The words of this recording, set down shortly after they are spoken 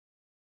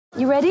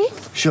You ready?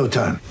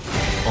 Showtime.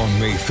 On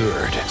May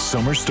 3rd,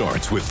 summer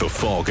starts with The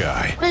Fall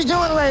Guy. Let's do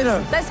it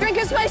later. Let's drink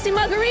a spicy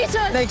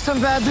margarita. Make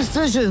some bad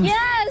decisions.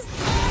 Yes!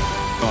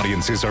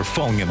 Audiences are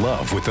falling in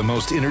love with the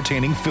most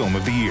entertaining film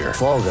of the year.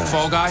 Fall guy.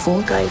 Fall Guy?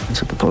 Fall guy.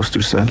 That's what the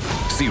poster said.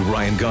 See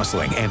Ryan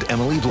Gosling and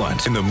Emily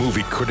Blunt in the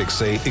movie critics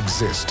say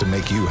exists to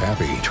make you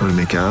happy. Trying to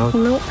make it out?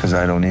 Nope. Because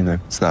I don't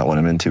either. It's not what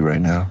I'm into right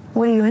now.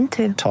 What are you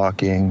into?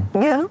 Talking.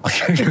 Yeah.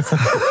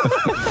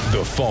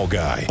 The Fall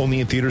Guy.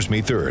 Only in theaters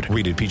May 3rd.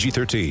 Rated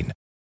PG-13.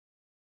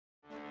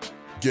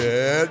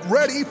 Get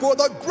ready for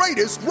the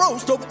greatest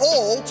roast of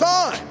all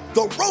time,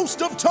 the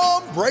Roast of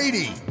Tom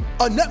Brady,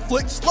 a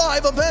Netflix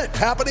live event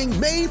happening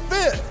May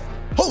 5th.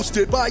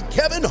 Hosted by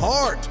Kevin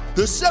Hart,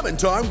 the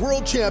 7-time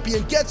world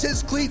champion gets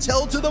his cleats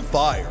held to the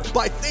fire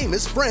by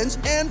famous friends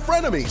and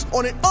frenemies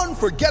on an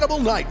unforgettable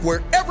night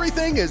where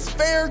everything is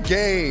fair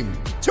game.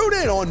 Tune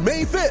in on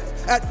May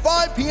 5th at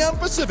 5 p.m.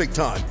 Pacific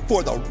time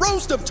for the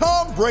Roast of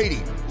Tom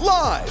Brady,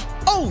 live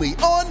only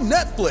on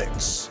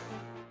Netflix.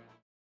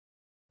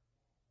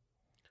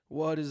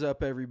 What is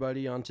up,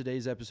 everybody? On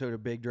today's episode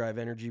of Big Drive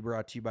Energy,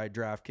 brought to you by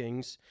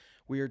DraftKings,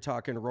 we are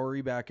talking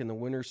Rory back in the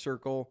winner's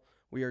circle.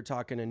 We are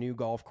talking a new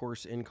golf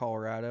course in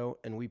Colorado,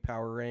 and we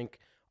power rank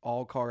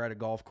all Colorado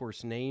golf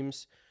course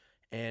names.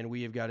 And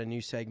we have got a new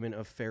segment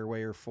of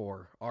Fairway or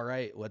Four. All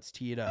right, let's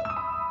tee it up.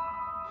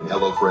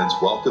 Hello, friends.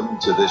 Welcome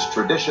to this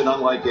tradition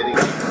unlike any.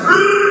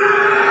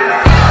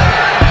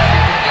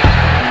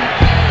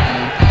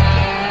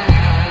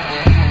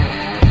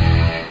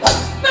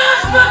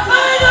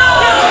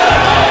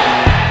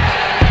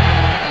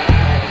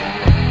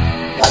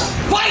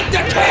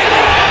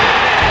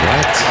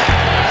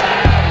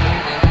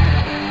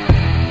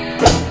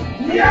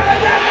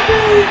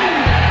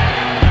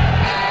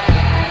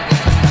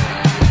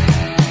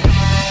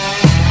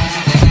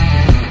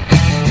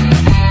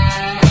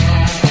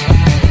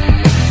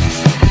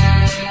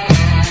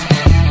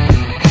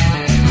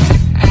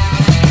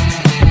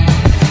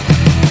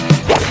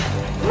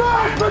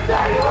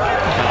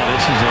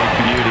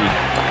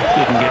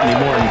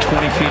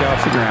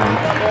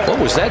 What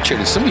was that,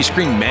 Did somebody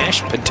scream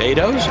mashed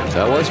potatoes?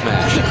 That was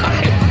mashed.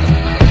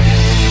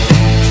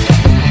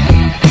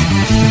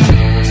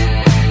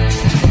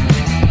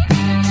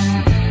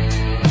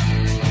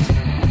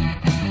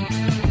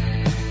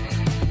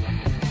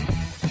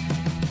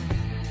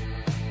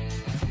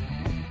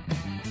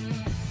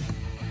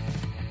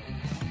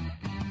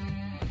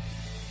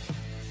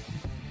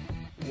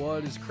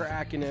 What is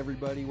cracking,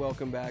 everybody?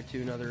 Welcome back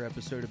to another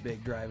episode of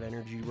Big Drive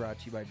Energy, brought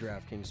to you by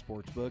DraftKings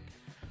Sportsbook.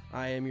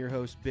 I am your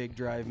host, Big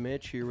Drive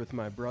Mitch, here with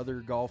my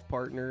brother, golf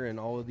partner, and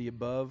all of the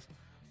above,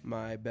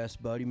 my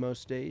best buddy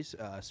most days,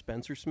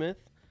 Spencer Smith.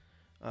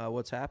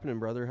 What's happening,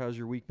 brother? How's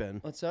your week been?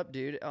 What's up,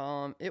 dude?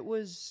 It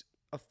was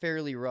a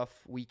fairly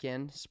rough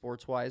weekend,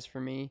 sports-wise, for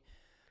me.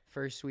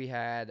 First, we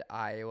had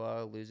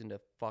Iowa losing to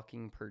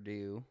fucking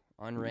Purdue,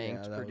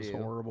 unranked that Purdue.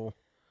 was horrible.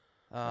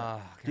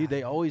 God. Dude,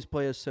 they always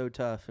play us so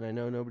tough, and I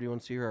know nobody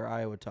wants to hear our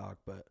Iowa talk,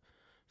 but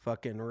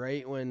fucking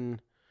right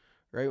when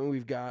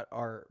we've got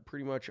our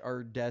pretty much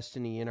our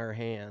destiny in our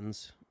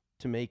hands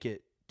to make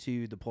it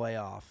to the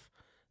playoff,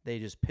 they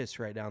just piss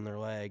right down their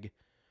leg.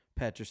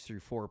 Petrus threw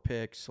 4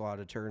 picks, a lot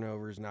of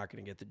turnovers, not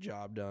going to get the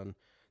job done.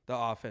 The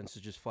offense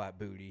is just flat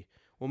booty.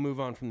 We'll move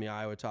on from the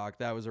Iowa talk.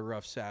 That was a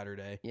rough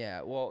Saturday.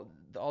 Yeah, well,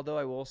 although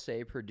I will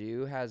say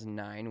Purdue has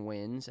 9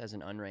 wins as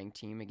an unranked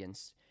team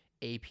against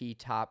AP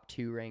top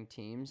 2 ranked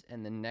teams,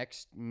 and the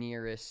next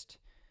nearest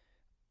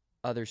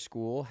other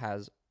school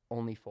has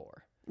only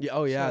 4. Yeah,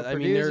 oh yeah. So I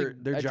mean, Purdue's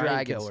they're a giant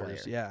Dragon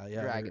killers. Slayer.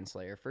 Yeah. Dragon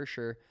Slayer for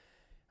sure.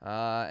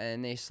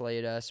 And they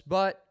slayed us,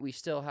 but we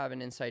still have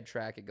an inside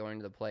track at going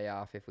to the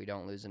playoff if we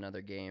don't lose another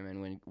game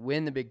and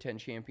win the Big Ten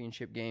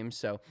championship game.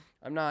 So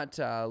I'm not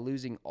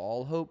losing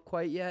all hope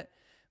quite yet,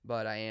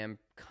 but I am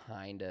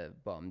kind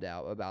of bummed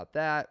out about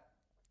that.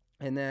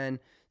 And then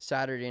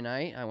Saturday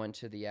night, I went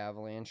to the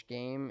Avalanche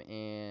game,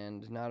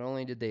 and not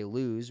only did they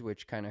lose,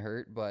 which kind of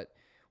hurt, but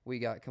we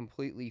got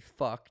completely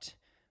fucked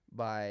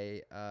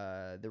by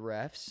the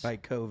refs. By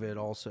COVID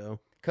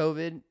also.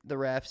 COVID, the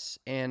refs,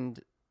 and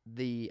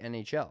the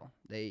NHL.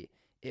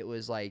 It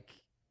was like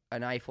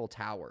an Eiffel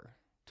Tower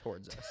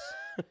towards us.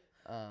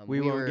 We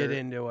won't get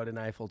into what an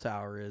Eiffel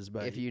Tower is,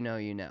 but if you know,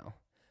 you know.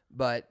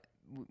 But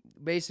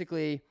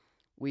basically,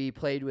 we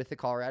played with the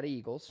Colorado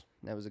Eagles.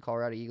 That was the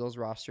Colorado Eagles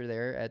roster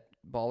there at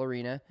Ball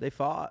Arena. they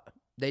fought.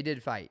 They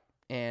did fight,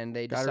 and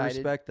they Gotta decided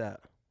respect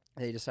that.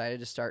 They decided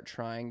to start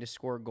trying to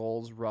score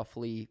goals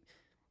roughly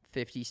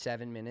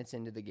 57 minutes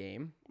into the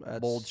game. That's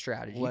bold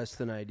strategy. Less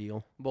than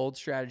ideal. Bold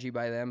strategy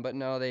by them. But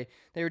no, they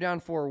were down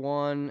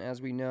 4-1,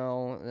 as we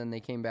know. Then they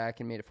came back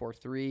and made it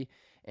 4-3.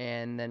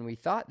 And then we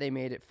thought they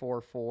made it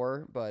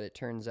 4-4, but it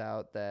turns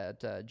out that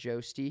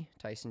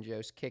Tyson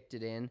Jost, kicked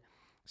it in.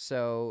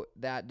 So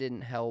that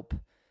didn't help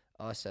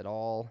us at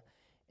all.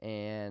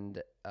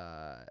 And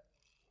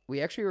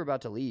we actually were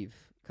about to leave.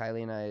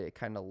 Kylie and I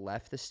kind of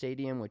left the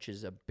stadium, which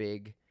is a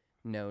big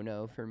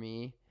no-no for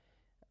me.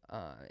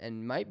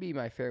 And might be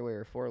my fairway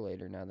or four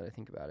later now that I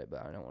think about it,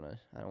 but I don't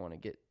want to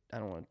get I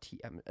don't want to.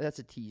 That's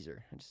a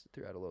teaser. I just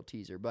threw out a little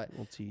teaser, but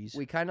Little tease.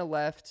 we kind of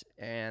left,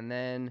 and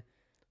then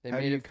they How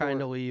made do you it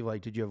kind of leave?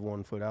 Like, did you have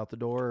one foot out the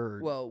door? Or?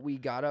 Well, we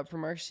got up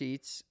from our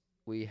seats.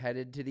 We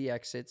headed to the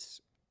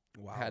exits.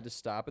 Wow. Had to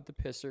stop at the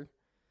pisser.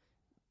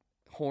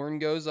 Horn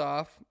goes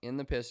off in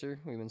the pisser.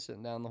 We've been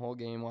sitting down the whole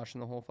game, watching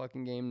the whole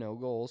fucking game, no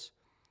goals.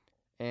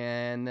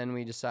 And then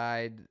we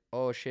decide,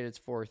 oh shit, it's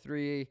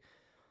 4-3.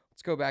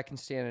 Let's go back and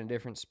stand in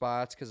different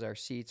spots because our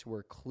seats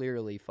were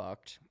clearly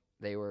fucked.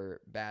 They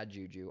were bad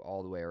juju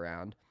all the way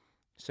around.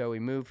 So we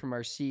moved from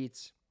our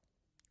seats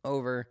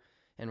over,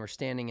 and we're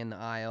standing in the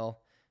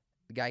aisle.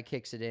 The guy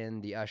kicks it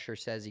in. The usher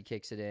says he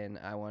kicks it in.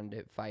 I wanted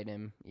to fight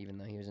him, even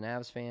though he was an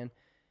Avs fan.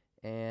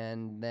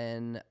 And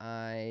then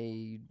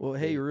Well,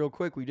 hey, real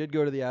quick, we did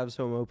go to the Avs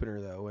home opener,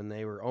 though, and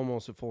they were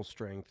almost at full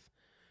strength.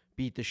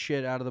 Beat the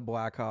shit out of the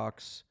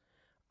Blackhawks.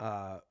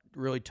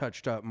 Really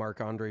touched up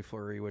Marc-Andre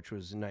Fleury, which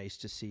was nice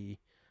to see.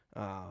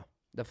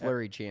 The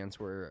Fleury chants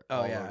were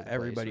Oh, all yeah, over the place,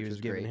 everybody which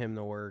was giving great. him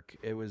the work.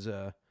 It was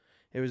a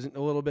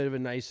little bit of a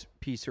nice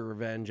piece of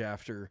revenge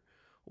after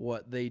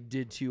what they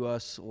did to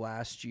us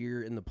last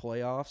year in the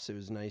playoffs. It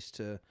was nice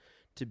to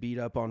beat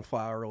up on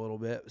Flower a little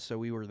bit. So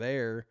we were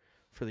there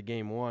for the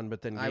game one,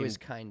 but then I was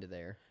kind of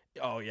there.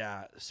 Oh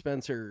yeah,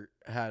 Spencer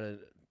had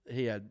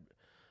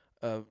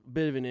a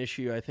bit of an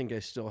issue. I think I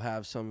still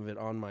have some of it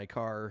on my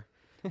car.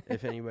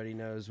 If anybody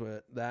knows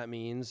what that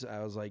means,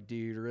 I was like,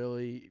 dude,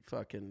 really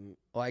fucking.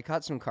 Well, I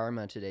caught some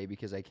karma today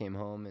because I came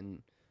home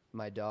and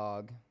my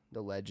dog,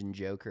 the legend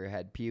Joker,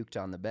 had puked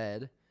on the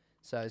bed.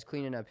 So I was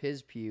cleaning up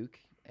his puke,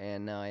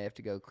 and now I have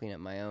to go clean up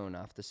my own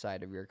off the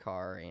side of your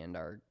car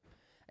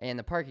and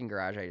the parking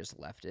garage. I just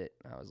left it.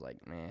 I was like,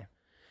 meh.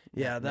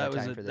 Yeah, no that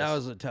time for this.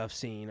 was a tough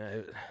scene.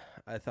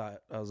 I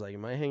thought, I was like,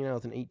 am I hanging out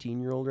with an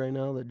 18-year-old right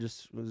now that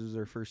just was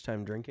their first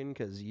time drinking?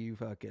 Because you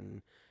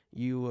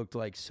looked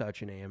like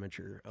such an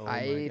amateur. Oh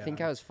I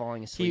think I was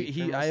falling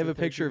asleep. I have a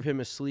picture of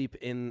him asleep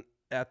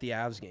at the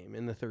Avs game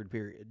in the third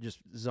period, just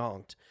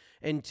zonked.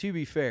 And to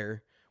be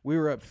fair, we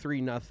were up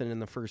 3-0 in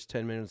the first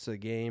 10 minutes of the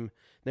game.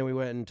 Then we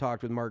went and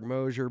talked with Mark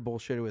Mosier,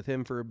 bullshitted with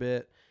him for a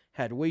bit,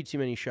 had way too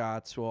many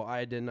shots. Well,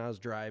 I didn't. I was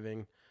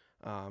driving.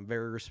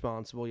 Very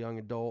responsible young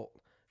adult.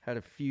 Had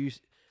a few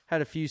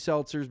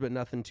seltzers, but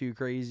nothing too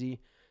crazy.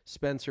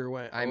 Spencer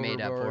went I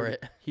made up for overboard.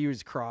 it. He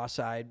was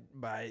cross-eyed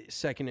by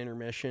second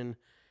intermission,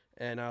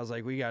 and I was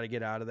like, we got to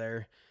get out of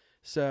there.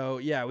 So,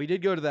 yeah, we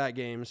did go to that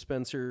game.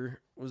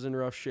 Spencer was in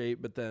rough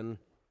shape, but then,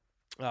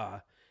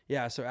 so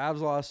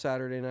Avs lost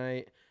Saturday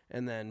night,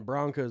 and then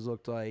Broncos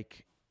looked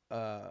like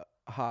a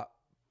hot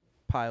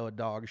pile of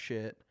dog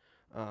shit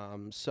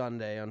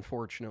Sunday,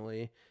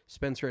 unfortunately.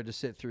 Spencer had to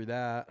sit through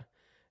that.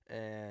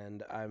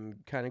 And I'm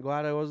kind of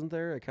glad I wasn't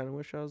there. I kind of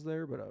wish I was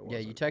there, but I wasn't. Yeah,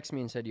 you texted me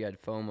and said you had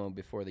FOMO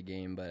before the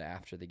game, but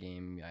after the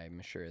game,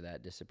 I'm sure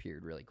that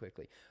disappeared really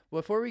quickly.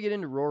 Before we get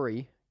into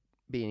Rory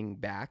being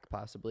back,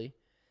 possibly,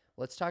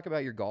 let's talk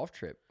about your golf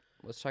trip.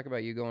 Let's talk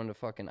about you going to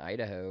fucking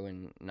Idaho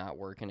and not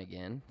working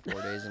again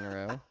 4 days in a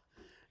row.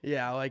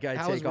 Yeah, like I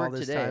How take was all work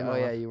this today? time Oh,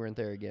 off. yeah, you weren't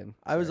there again.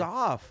 I was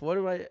off. What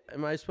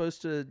am I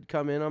supposed to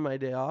come in on my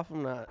day off?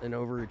 I'm not an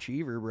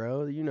overachiever,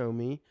 bro. You know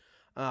me.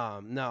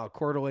 No,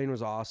 Coeur d'Alene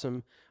was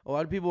awesome. A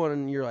lot of people,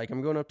 when you're like,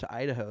 I'm going up to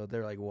Idaho,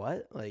 they're like,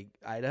 what? Like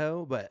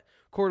Idaho? But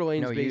Coeur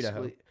d'Alene's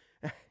basically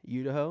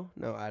Idaho?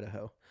 No,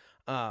 Idaho.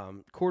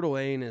 Coeur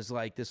d'Alene is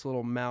like this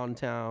little mountain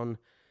town.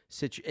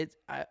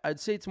 I'd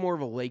say it's more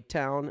of a lake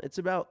town. It's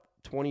about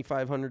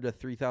 2,500 to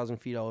 3,000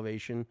 feet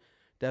elevation.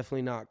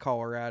 Definitely not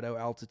Colorado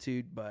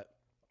altitude, but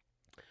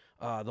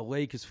the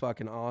lake is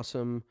fucking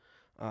awesome.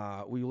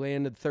 We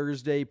landed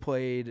Thursday,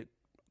 played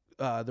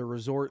the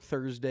resort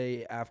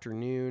Thursday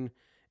afternoon.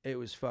 It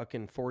was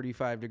fucking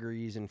 45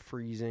 degrees and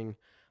freezing.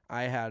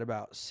 I had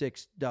about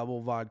 6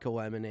 double vodka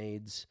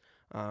lemonades.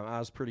 I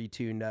was pretty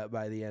tuned up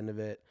by the end of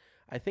it.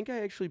 I think I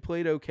actually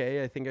played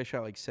okay. I think I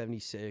shot like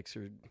 76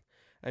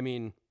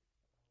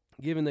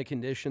 given the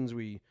conditions,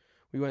 we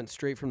went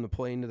straight from the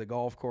plane to the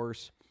golf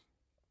course.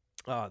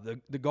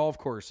 The golf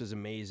course is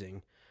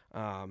amazing.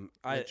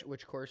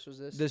 Which course was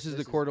this? This is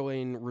the Coeur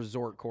d'Alene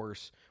Resort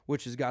course,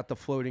 which has got the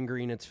floating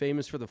green. It's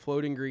famous for the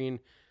floating green.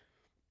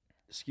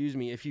 Excuse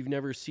me, if you've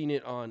never seen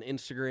it on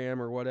Instagram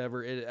or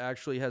whatever, it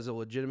actually has a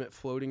legitimate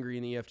floating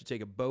green that you have to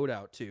take a boat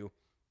out to.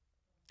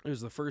 It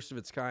was the first of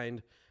its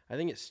kind. I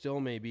think it still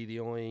may be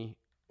the only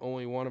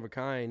one of a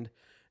kind.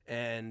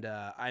 And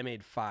I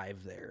made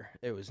 5 there.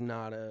 It was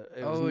not a...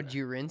 Did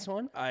you rinse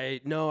one? I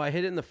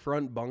hit it in the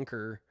front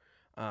bunker,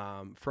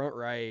 front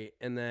right,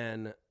 and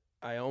then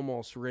I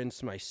almost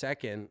rinsed my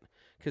second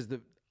because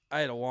I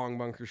had a long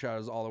bunker shot. It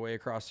was all the way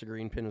across the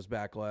green, pin was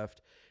back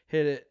left.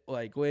 Hit it,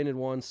 like landed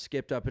once,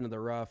 skipped up into the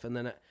rough, and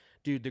then,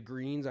 dude, the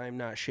greens, I'm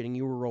not shitting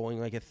you, were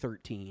rolling like a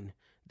 13.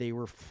 They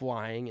were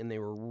flying, and they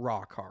were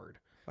rock hard.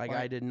 Like,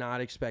 I did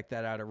not expect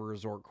that out of a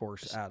resort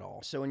course at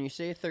all. So when you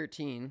say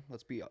 13,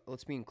 let's be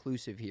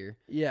inclusive here.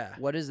 Yeah.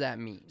 What does that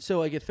mean? So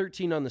like a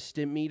 13 on the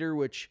stimp meter,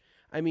 which,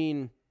 I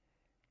mean,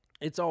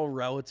 it's all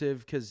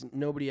relative because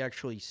nobody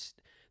actually...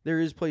 there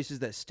is places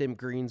that stimp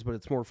greens, but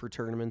it's more for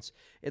tournaments.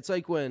 It's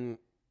like when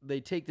they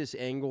take this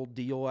angled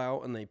deal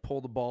out and they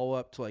pull the ball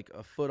up to like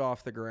a foot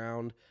off the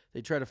ground.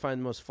 They try to find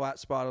the most flat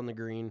spot on the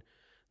green.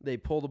 They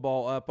pull the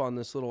ball up on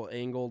this little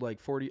angled, like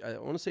 40, I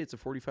want to say it's a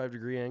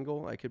 45-degree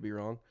angle. I could be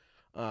wrong.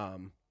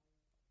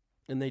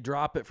 And they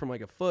drop it from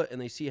like a foot and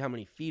they see how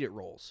many feet it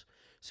rolls.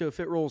 So if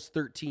it rolls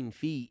 13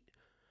 feet,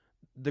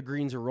 the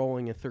greens are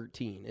rolling a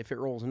 13. If it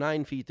rolls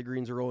 9 feet, the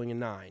greens are rolling a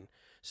 9.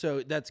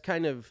 So that's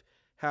kind of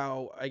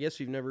how, I guess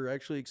we've never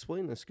actually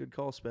explained this. Good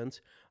call,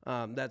 Spence.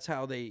 That's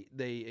how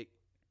they,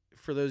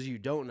 for those of you who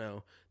don't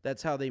know,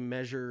 that's how they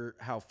measure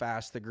how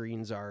fast the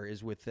greens are,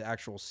 is with the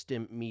actual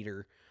stimp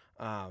meter.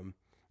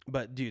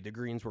 But dude, the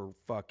greens were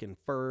fucking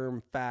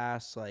firm,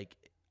 fast. Like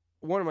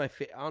one of my,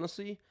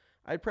 honestly,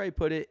 I'd probably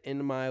put it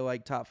into my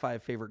like top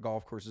 5 favorite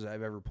golf courses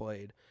I've ever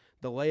played.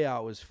 The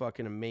layout was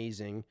fucking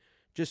amazing.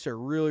 Just a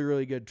really,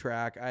 really good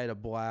track. I had a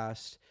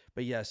blast.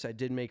 But yes, I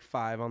did make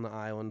 5 on the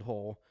island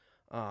hole.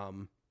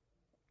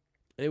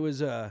 It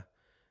was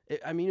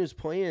it was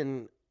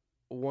playing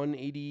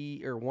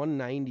 180 or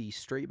 190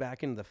 straight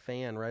back into the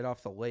fan right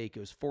off the lake. It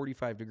was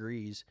 45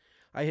 degrees.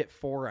 I hit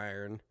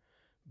 4-iron,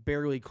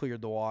 barely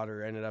cleared the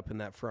water, ended up in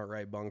that front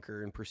right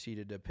bunker and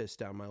proceeded to piss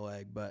down my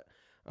leg. But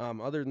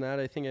other than that,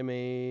 I think I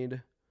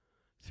made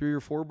 3 or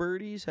 4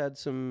 birdies, had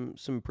some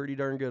pretty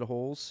darn good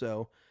holes.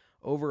 So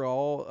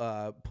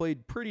overall,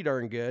 played pretty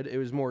darn good. It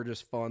was more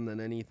just fun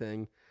than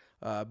anything.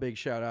 Big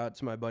shout out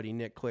to my buddy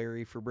Nick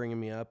Clary for bringing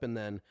me up. And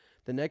then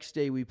the next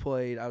day we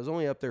played, I was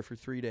only up there for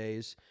 3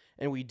 days,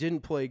 and we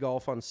didn't play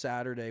golf on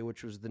Saturday,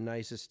 which was the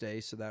nicest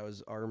day. So that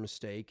was our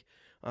mistake.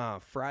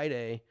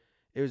 Friday,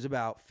 it was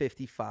about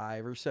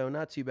 55 or so.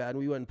 Not too bad.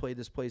 We went and played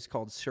this place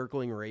called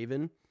Circling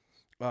Raven.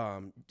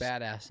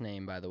 Badass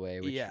name, by the way,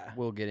 which yeah.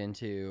 We'll get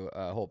into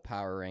a whole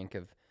power rank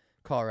of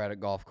Colorado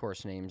golf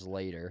course names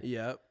later.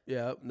 Yep.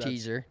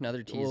 Teaser,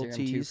 another teaser. I'm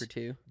 2 for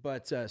 2.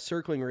 But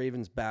Circling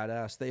Raven's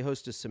badass. They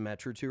host a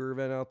Symetra Tour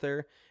event out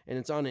there, and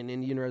it's on an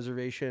Indian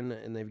reservation,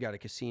 and they've got a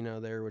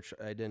casino there, which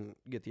I didn't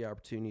get the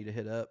opportunity to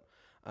hit up,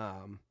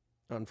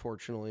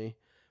 unfortunately.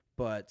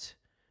 But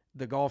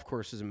the golf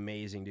course is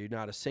amazing, dude.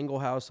 Not a single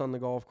house on the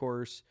golf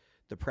course.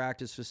 The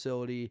practice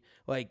facility,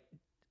 like,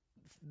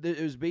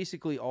 it was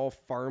basically all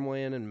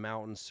farmland and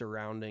mountains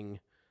surrounding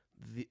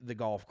the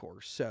golf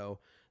course. So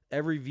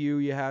every view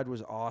you had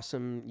was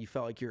awesome. You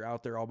felt like you're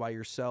out there all by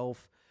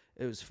yourself.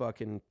 It was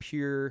fucking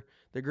pure.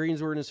 The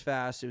greens weren't as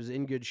fast. It was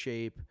in good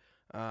shape.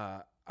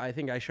 I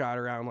think I shot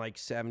around like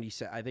 70.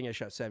 I think I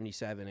shot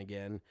 77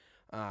 again.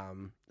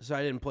 So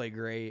I didn't play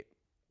great.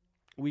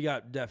 We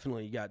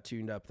definitely got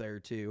tuned up there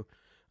too.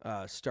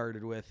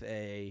 Started with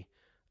a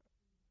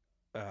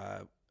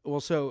well,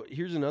 so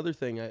here's another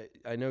thing.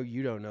 I know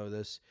you don't know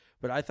this,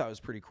 but I thought it was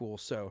pretty cool.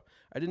 So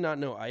I did not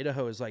know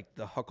Idaho is like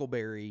the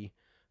huckleberry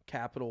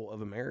capital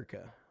of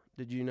America.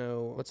 Did you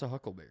know? What's a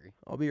huckleberry?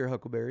 I'll be your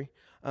huckleberry.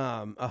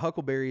 A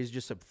huckleberry is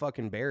just a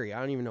fucking berry. I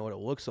don't even know what it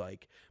looks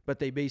like, but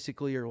they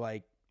basically are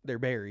like, they're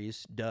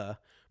berries, duh.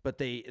 But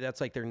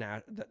that's like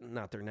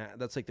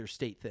that's like their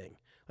state thing.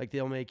 Like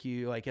they'll make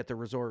you, like at the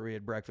resort we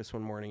had breakfast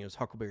one morning, it was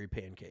huckleberry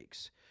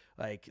pancakes.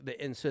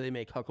 And so they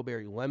make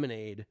huckleberry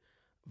lemonade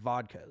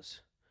vodkas,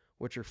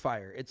 which are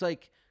fire. It's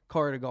like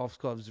Colorado Golf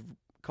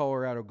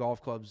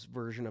Club's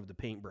version of the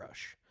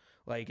paintbrush.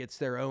 Like it's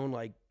their own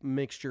like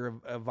mixture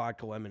of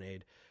vodka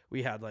lemonade.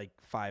 We had like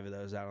 5 of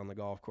those out on the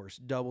golf course.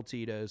 Double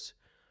Tito's,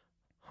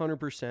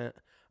 100%.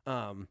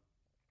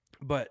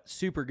 But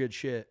super good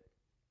shit.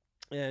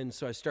 And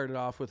so I started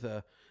off with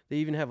they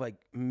even have like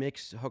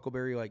mixed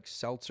huckleberry like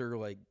seltzer,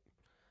 like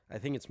I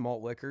think it's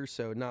malt liquor.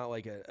 So not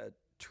like a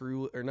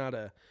true, or not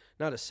a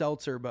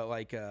seltzer, but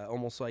like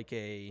almost like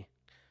a,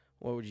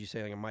 what would you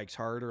say, like a Mike's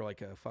Hard or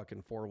like a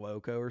fucking Four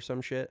Loko or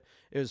some shit.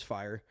 It was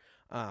fire.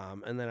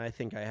 And then I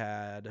think I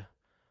had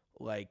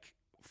like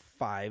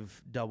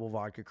 5 double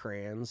vodka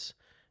crayons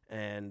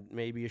and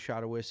maybe a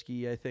shot of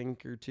whiskey, I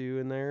think, or 2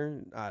 in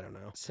there. I don't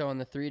know. So on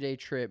the 3-day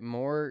trip,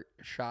 more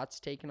shots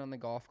taken on the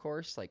golf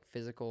course, like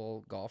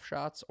physical golf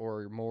shots,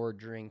 or more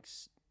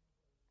drinks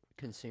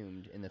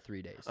consumed in the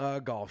 3 days?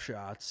 Golf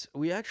shots.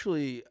 We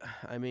actually,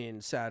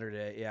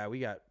 Saturday, yeah, we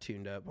got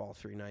tuned up all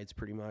 3 nights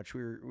pretty much.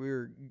 We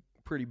were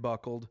pretty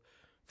buckled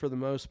for the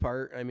most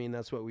part. I mean,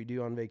 that's what we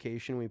do on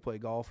vacation. We play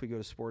golf, we go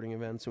to sporting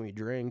events, and we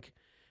drink.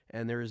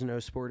 And there is no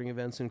sporting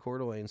events in Coeur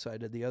d'Alene, so I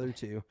did the other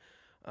 2.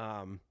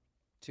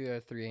 2 out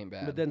of 3 ain't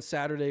bad. But then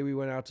Saturday we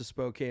went out to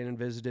Spokane and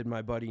visited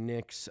my buddy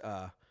Nick's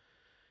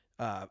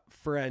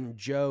friend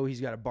Joe.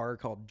 He's got a bar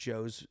called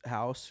Joe's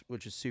House,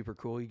 which is super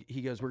cool.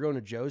 He goes, "We're going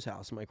to Joe's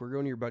house." I'm like, "We're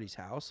going to your buddy's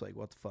house?" Like,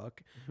 what the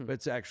fuck? But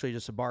it's actually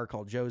just a bar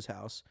called Joe's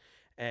House.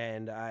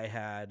 And I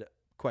had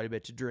quite a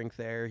bit to drink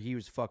there. He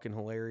was fucking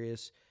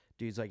hilarious.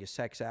 Dude's like a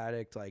sex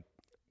addict, like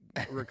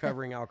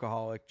recovering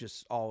alcoholic,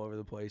 just all over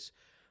the place.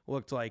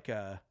 Looked like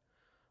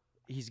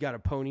he's got a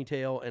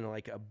ponytail and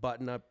like a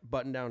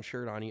button down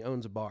shirt on. He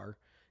owns a bar,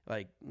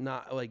 like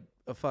not like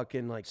a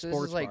fucking like so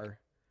sports this is bar. Like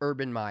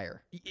Urban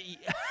Meyer.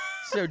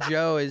 So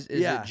Joe is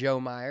yeah. it Joe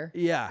Meyer?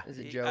 Yeah, is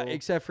it Joe?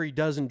 Except for he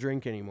doesn't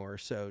drink anymore.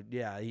 So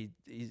yeah, he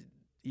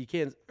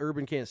can't.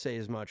 Urban can't say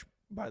as much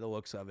by the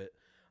looks of it.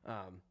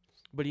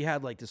 but he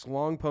had like this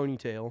long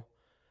ponytail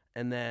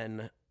and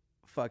then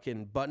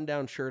fucking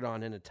button-down shirt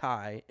on and a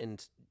tie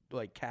and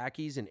like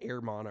khakis and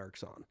Air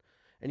Monarchs on.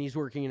 And he's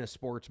working in a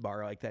sports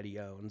bar like that he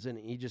owns. And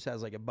he just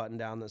has like a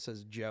button-down that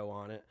says Joe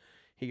on it.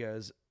 He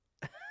goes,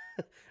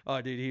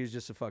 oh, dude, he was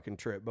just a fucking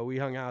trip. But we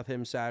hung out with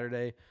him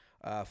Saturday,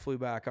 flew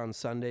back on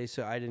Sunday,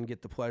 so I didn't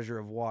get the pleasure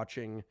of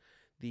watching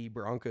the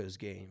Broncos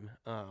game.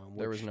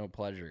 There was no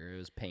pleasure. It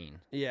was pain.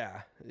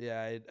 Yeah.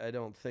 I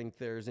don't think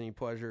there's any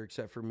pleasure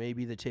except for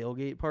maybe the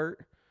tailgate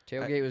part.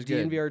 Tailgate was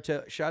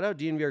good. Shout out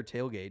DNVR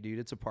tailgate, dude.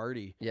 It's a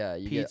party. Yeah,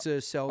 you pizza,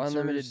 get seltzers.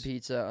 unlimited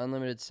pizza,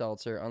 unlimited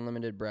seltzer,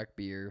 unlimited Breck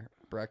beer,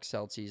 Breck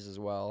Seltzies as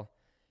well.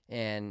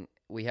 And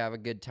we have a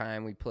good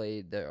time. We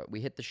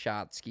hit the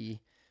shot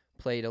ski,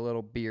 played a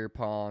little beer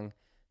pong.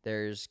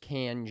 There's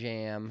can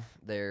jam.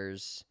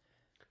 There's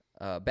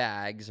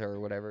bags or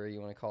whatever you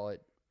want to call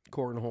it.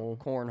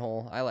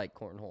 Cornhole. I like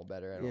cornhole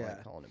better. I don't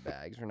like calling it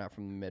bags. We're not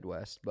from the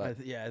Midwest, but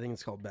I think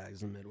it's called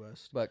bags in the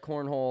Midwest. But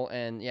cornhole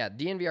and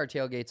DNVR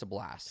tailgate's a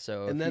blast.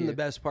 So and then the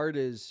best part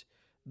is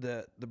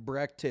the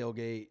Breck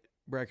tailgate,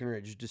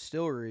 Breckenridge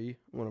Distillery,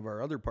 one of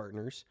our other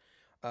partners,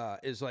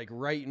 is like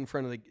right in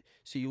front of the.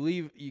 So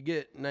you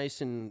get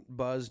nice and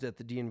buzzed at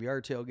the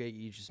DNVR tailgate.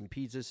 You eat some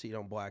pizza so you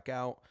don't black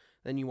out.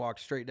 Then you walk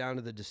straight down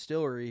to the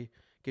distillery,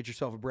 get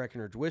yourself a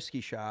Breckenridge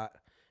whiskey shot,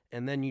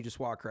 and then you just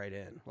walk right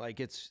in.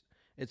 Like it's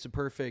a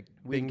perfect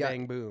bing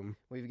bang boom.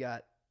 We've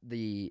got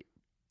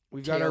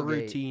our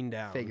routine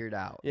down. Figured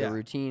out. Yeah. The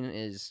routine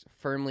is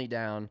firmly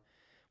down.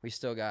 We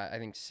still got, I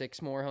think,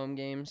 6 more home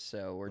games.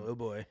 So we're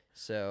we're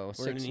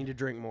gonna need to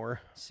drink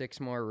more. 6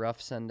 more rough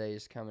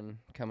Sundays coming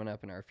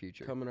up in our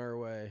future. Coming our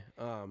way.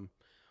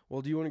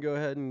 Well, do you want to go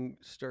ahead and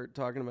start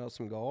talking about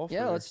some golf?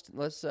 Yeah,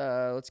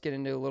 let's get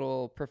into a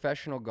little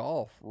professional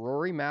golf.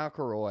 Rory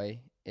McIlroy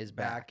is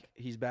back.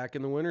 He's back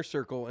in the winner's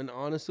circle. And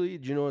honestly,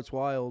 do you know what's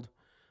wild?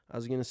 I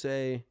was going to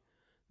say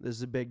this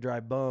is a big dry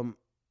bump,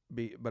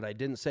 but I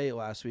didn't say it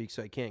last week,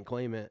 so I can't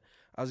claim it.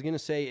 I was going to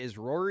say, is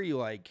Rory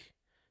like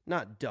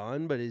not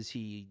done, but is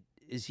he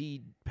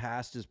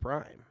past his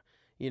prime?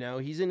 You know,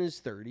 he's in his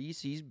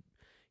 30s.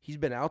 He's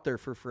been out there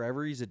for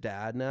forever. He's a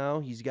dad now.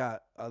 He's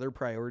got other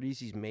priorities.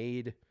 He's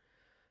made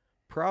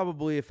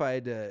probably, if I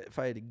had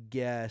to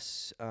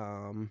guess,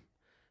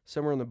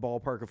 somewhere in the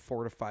ballpark of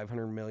 $400 to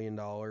 $500 million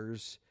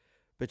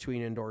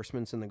between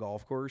endorsements and the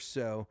golf course.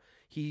 So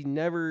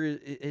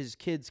his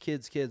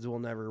kids will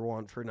never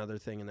want for another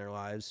thing in their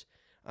lives.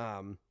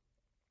 And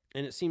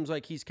it seems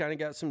like he's kind of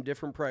got some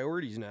different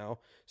priorities now.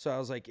 So I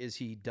was like, is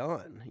he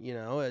done? You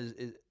know,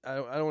 I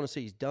don't want to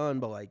say he's done,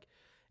 but like,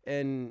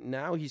 and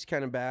now he's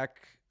kind of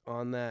back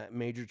on that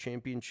major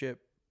championship,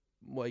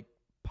 like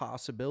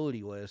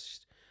possibility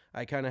list.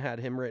 I kind of had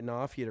him written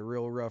off. He had a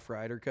real rough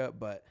Ryder Cup,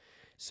 but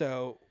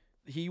so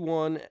he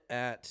won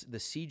at the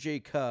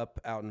CJ Cup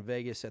out in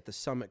Vegas at the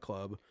Summit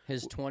Club.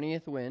 His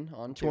 20th win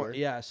on tour.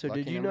 Yeah, so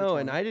Lucky did you number know,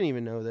 20. and I didn't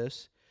even know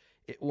this,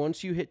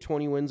 once you hit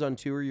 20 wins on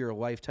tour, you're a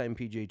lifetime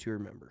PGA Tour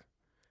member.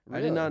 Really?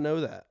 I did not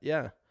know that.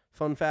 Yeah,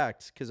 fun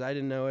fact, because I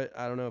didn't know it.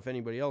 I don't know if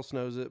anybody else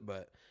knows it,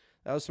 but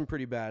that was some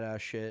pretty badass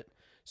shit.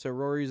 So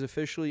Rory's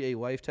officially a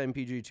lifetime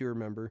PGA Tour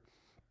member.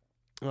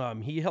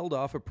 He held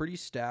off a pretty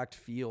stacked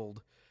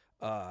field.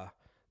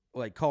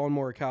 Like Colin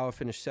Morikawa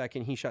finished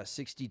second. He shot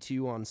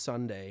 62 on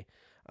Sunday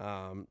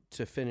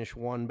to finish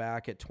one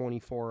back at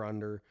 24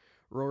 under.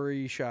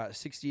 Rory shot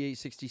 68,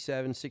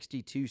 67,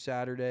 62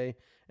 Saturday,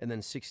 and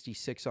then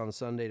 66 on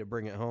Sunday to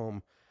bring it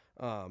home.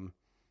 And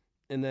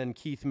then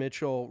Keith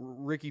Mitchell,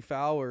 Ricky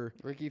Fowler.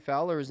 Ricky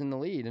Fowler is in the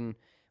lead, and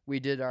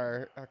we did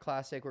our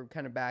classic. We're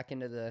kind of back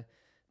into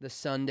the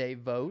Sunday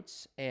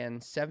votes, and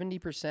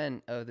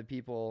 70% of the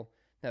people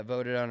that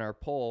voted on our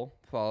poll,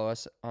 follow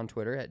us on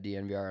Twitter at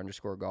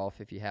DNVR_golf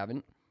if you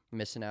haven't,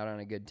 missing out on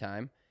a good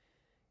time.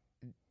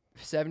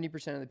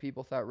 70% of the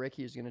people thought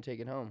Ricky was going to take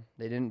it home.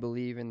 They didn't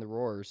believe in the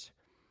Roars.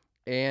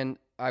 And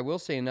I will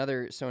say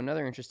another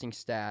interesting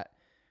stat,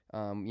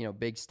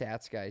 big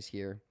stats guys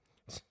here.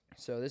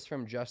 So this is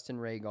from Justin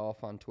Ray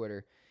Golf on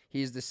Twitter.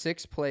 He's the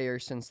 6th player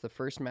since the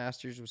first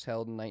Masters was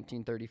held in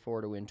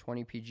 1934 to win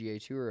 20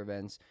 PGA Tour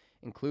events,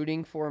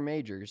 including 4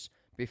 majors,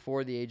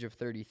 before the age of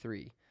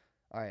 33.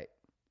 All right.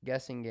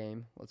 Guessing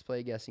game. Let's play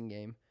a guessing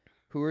game.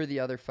 Who are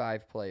the other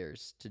 5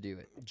 players to do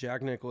it?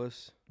 Jack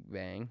Nicklaus.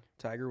 Bang.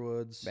 Tiger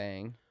Woods.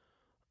 Bang.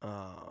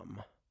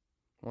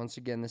 Once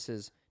again, this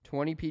is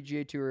 20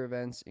 PGA Tour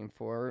events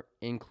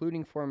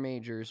including 4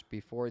 majors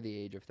before the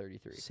age of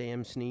 33.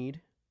 Sam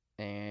Snead.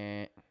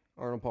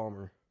 Arnold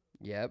Palmer.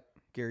 Yep.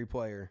 Gary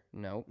Player.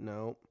 Nope.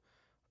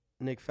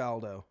 Nick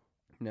Faldo.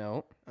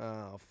 No.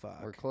 Oh,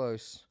 fuck. We're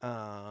close.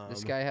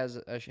 This guy had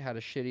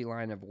a shitty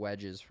line of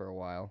wedges for a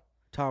while.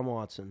 Tom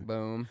Watson.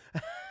 Boom.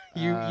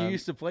 You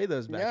used to play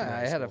those back in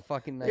high I had a school.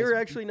 fucking nice. They were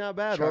actually not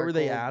bad. What were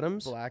they, charcoal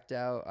Adams? Blacked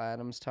out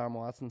Adams, Tom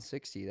Watson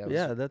 60. That was,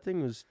 Yeah, that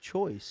thing was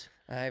choice.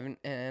 that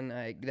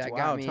Wow,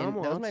 got me. Tom That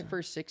was my Watson.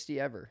 first 60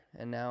 ever,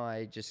 and now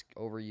I just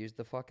overused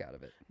the fuck out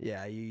of it.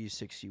 Yeah, you use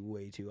 60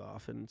 way too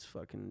often. It's a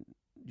fucking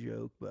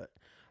joke, but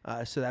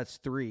so that's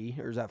 3,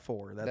 or is that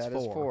 4? That's That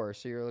 4. is 4.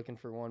 So you're looking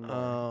for one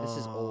more. This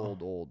is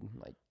old.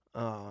 Like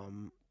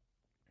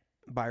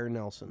Byron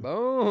Nelson.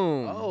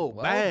 Boom. Oh,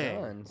 Well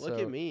bang. done. Look So,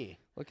 at me.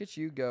 Look at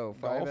you go.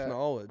 Golf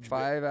knowledge.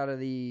 5 out of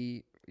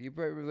the, you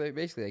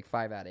basically like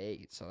 5 out of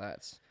 8. So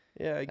that's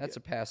a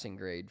passing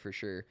grade for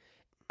sure.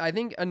 I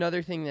think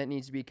another thing that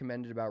needs to be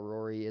commended about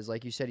Rory is,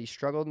 like you said, he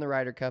struggled in the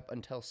Ryder Cup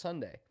until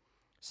Sunday.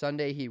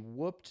 Sunday, he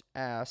whooped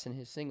ass in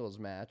his singles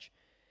match.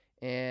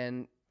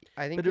 And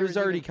I think But it was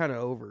already kind of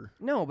over.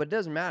 No, but it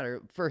doesn't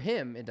matter. For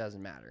him, it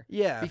doesn't matter.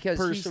 Yeah, because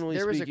personally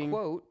there was speaking. a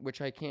quote,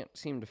 which I can't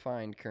seem to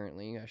find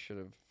currently. I should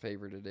have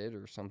favorited it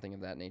or something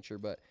of that nature.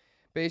 But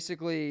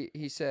basically,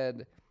 he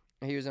said,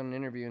 he was on an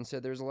interview and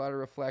said, there's a lot of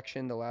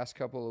reflection the last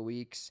couple of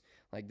weeks.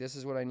 Like, this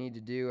is what I need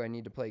to do. I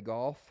need to play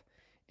golf.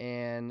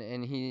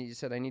 And he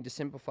said, I need to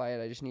simplify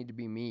it. I just need to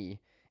be me.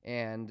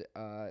 And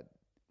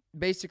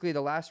basically,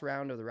 the last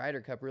round of the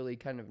Ryder Cup really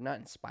kind of not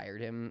inspired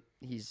him.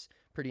 He's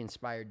pretty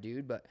inspired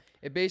dude, but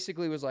it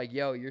basically was like,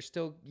 yo, you're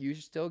still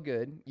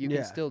good. You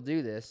can still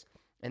do this.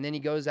 And then he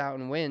goes out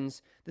and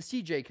wins the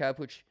CJ Cup,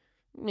 which,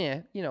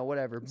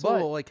 whatever. It's a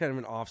little like kind of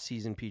an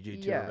off-season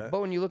PGA Tour event.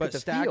 But when you look at the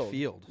stacked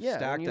field.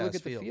 Yeah, when you look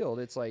at the field,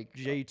 it's like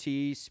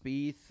JT,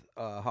 Spieth,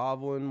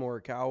 Hovland,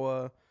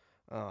 Morikawa,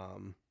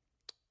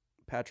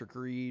 Patrick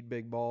Reed,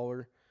 big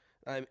baller.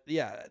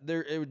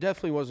 It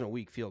definitely wasn't a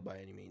weak field by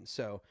any means.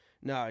 So,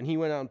 no, and he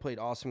went out and played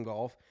awesome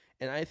golf.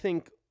 And I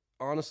think,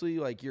 honestly,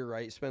 like, you're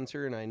right,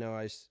 Spencer, and I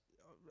know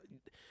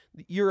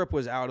Europe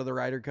was out of the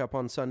Ryder Cup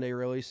on Sunday,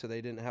 really, so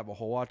they didn't have a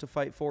whole lot to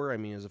fight for. I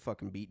mean, it was a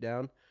fucking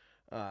beatdown.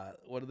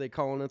 What are they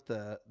calling it?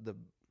 The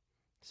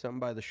something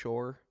by the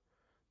shore?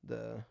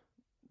 The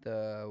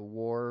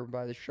war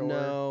by the shore?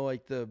 No,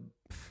 like the...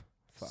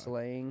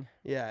 Slaying?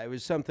 Yeah, it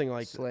was something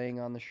like... Slaying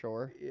on the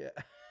shore? Yeah.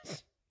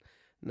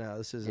 No,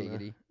 this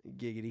isn't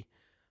Giggity.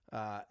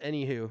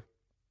 Anywho,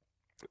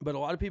 but a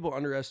lot of people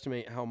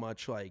underestimate how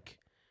much, like,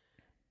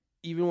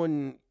 even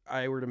when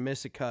I were to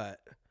miss a cut,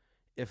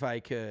 if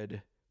I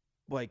could,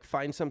 like,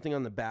 find something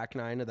on the back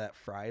nine of that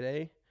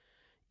Friday,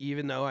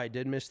 even though I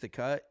did miss the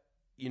cut,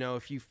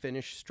 if you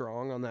finish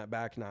strong on that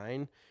back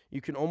nine, you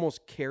can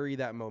almost carry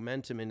that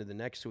momentum into the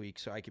next week,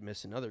 so I could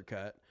miss another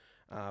cut,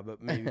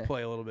 but maybe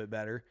play a little bit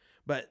better.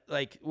 But,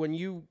 like, when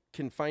you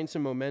can find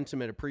some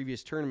momentum at a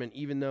previous tournament,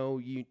 even though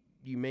you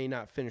may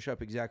not finish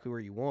up exactly where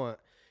you want,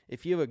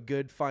 if you have a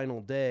good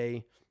final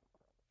day,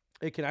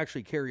 it can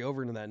actually carry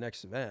over into that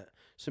next event.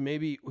 So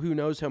maybe, who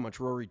knows how much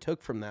Rory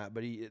took from that,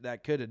 but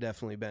that could have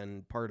definitely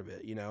been part of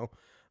it,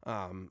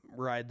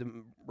 ride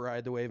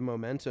the wave of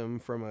momentum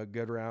from a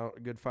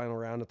good final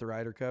round at the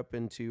Ryder Cup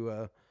into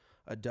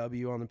a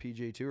W on the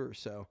PGA Tour.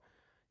 So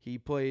he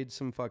played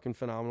some fucking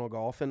phenomenal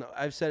golf. And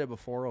I've said it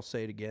before, I'll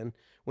say it again.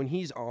 When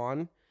he's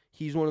on,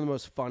 he's one of the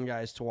most fun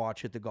guys to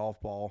watch hit the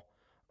golf ball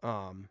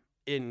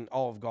in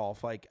all of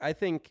golf. Like, I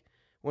think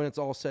when it's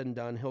all said and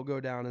done, he'll go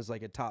down as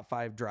like a top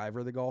 5 driver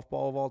of the golf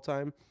ball of all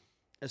time,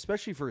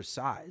 especially for his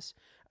size.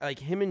 Like,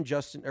 him and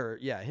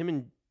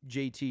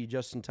JT,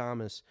 Justin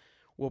Thomas,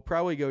 will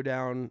probably go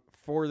down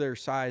for their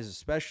size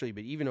especially,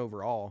 but even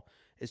overall,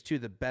 as two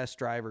of the best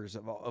drivers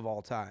of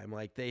all time.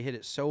 Like, they hit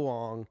it so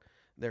long.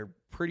 They're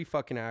pretty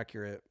fucking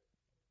accurate.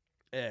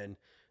 And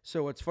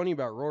so what's funny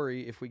about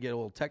Rory, if we get a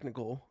little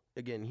technical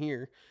again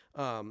here,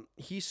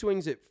 he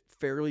swings it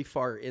fairly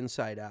far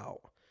inside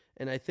out.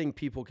 And I think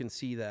people can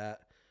see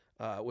that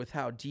with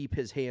how deep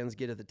his hands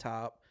get at the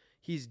top.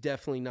 He's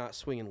definitely not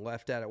swinging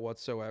left at it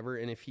whatsoever.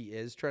 And if he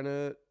is trying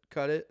to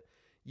cut it,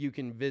 you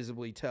can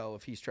visibly tell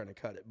if he's trying to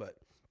cut it. But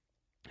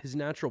his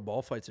natural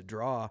ball flight's a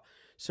draw.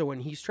 So when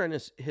he's trying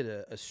to hit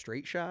a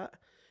straight shot,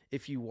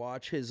 if you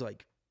watch his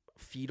like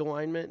feet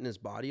alignment and his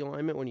body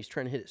alignment when he's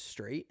trying to hit it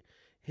straight,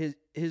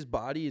 his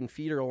body and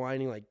feet are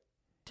aligning like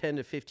 10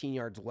 to 15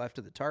 yards left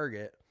of the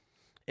target,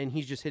 and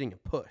he's just hitting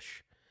a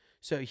push.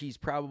 So he's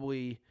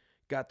probably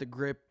got the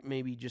grip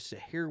maybe just a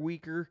hair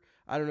weaker.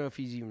 I don't know if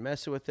he's even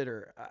messing with it,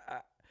 or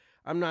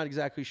I'm not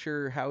exactly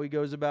sure how he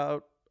goes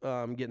about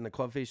getting the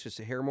club face just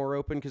a hair more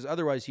open, because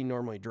otherwise he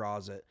normally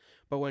draws it.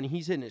 But when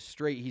he's hitting it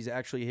straight, he's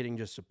actually hitting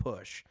just a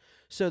push.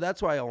 So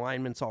that's why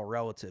alignment's all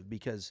relative,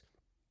 because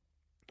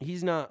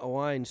he's not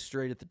aligned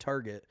straight at the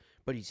target,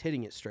 but he's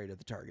hitting it straight at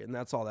the target, and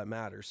that's all that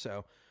matters.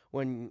 So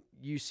when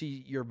you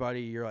see your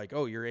buddy, you're like,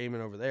 oh, you're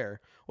aiming over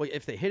there. Well,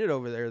 if they hit it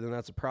over there, then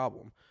that's a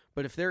problem.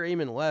 But if they're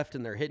aiming left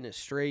and they're hitting it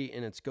straight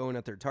and it's going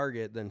at their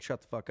target, then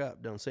shut the fuck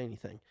up. Don't say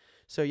anything.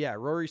 So, yeah,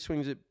 Rory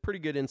swings it pretty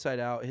good inside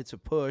out, hits a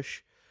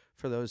push,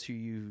 for those who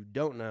you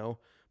don't know.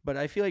 But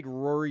I feel like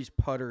Rory's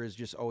putter has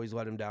just always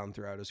let him down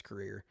throughout his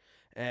career.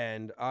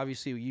 And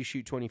obviously, when you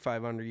shoot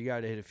 25 under, you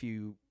got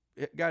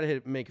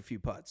to make a few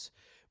putts.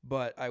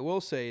 But I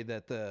will say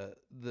that the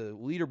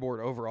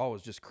leaderboard overall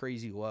was just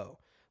crazy low.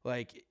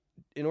 Like,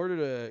 in order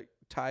to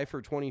tie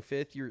for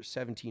 25th, you're at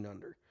 17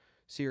 under.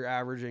 So you're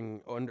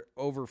averaging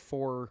over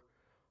 4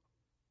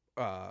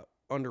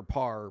 under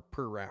par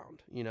per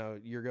round.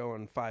 You're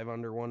going 5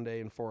 under one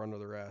day and 4 under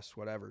the rest,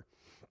 whatever.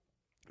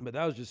 But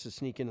that was just to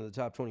sneak into the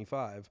top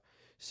 25.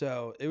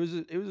 So it was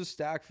a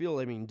stacked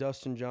field. I mean,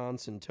 Dustin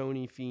Johnson,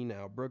 Tony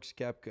Finau, Brooks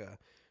Koepka,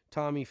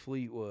 Tommy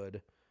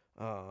Fleetwood.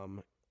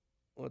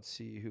 Let's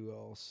see who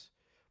else.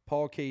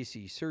 Paul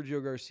Casey,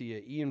 Sergio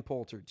Garcia, Ian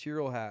Poulter,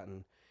 Tyrrell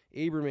Hatton,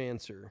 Abram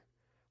Anser.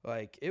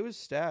 Like, it was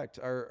stacked.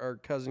 Our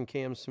cousin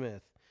Cam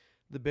Smith.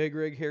 The big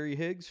rig Harry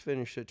Higgs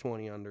finished at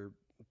 20 under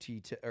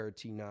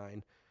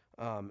T9.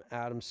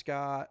 Adam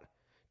Scott.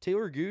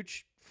 Taylor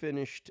Gooch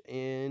finished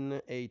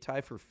in a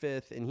tie for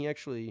 5th, and he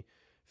actually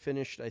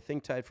finished, I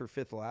think, tied for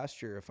 5th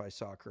last year, if I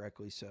saw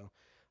correctly. So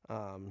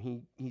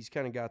he's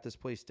kind of got this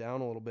place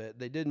down a little bit.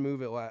 They did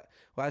move it.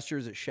 Last year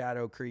was at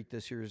Shadow Creek.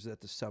 This year is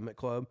at the Summit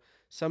Club.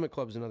 Summit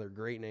Club is another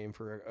great name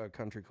for a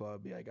country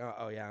club. Be like,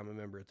 oh yeah, I'm a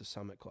member at the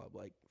Summit Club.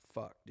 Like,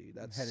 fuck, dude,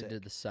 that's Headed sick. to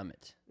the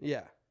Summit.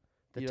 Yeah.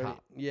 The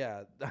top.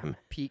 Yeah.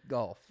 Peak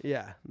Golf.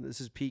 Yeah,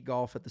 this is Pete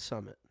Golf at the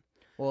Summit.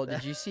 Well,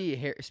 did you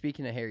see,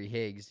 speaking of Harry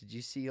Higgs, did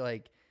you see,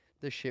 like,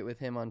 the shit with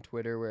him on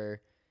Twitter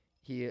where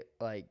he,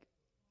 like,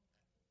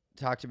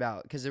 talked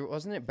about, because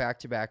wasn't it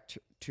back-to-back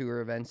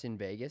tour events in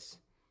Vegas?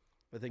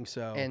 I think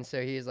so. And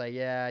so he's like,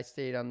 yeah, I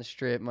stayed on the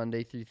Strip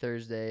Monday through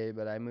Thursday,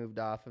 but I moved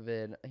off of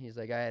it. He's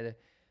like, I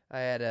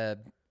had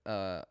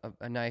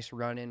a nice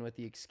run-in with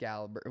the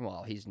Excalibur.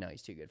 Well, he's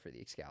too good for the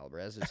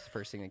Excalibur. That's just the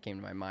first thing that came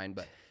to my mind.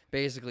 But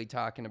basically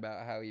talking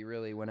about how he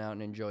really went out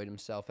and enjoyed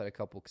himself at a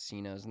couple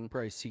casinos. And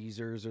probably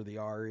Caesars or the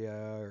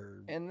Aria.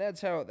 And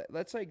that's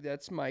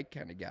my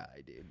kind of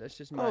guy, dude. That's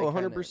just my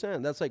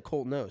 100%. That's like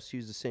Colton Oast. He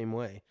was the same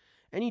way.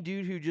 Any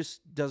dude who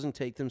just doesn't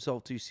take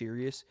themselves too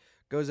serious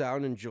goes out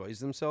and enjoys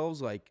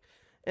themselves. Like,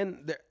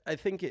 and I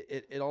think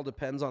it all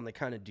depends on the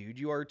kind of dude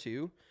you are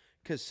too.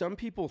 Because some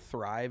people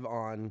thrive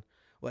on,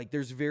 like,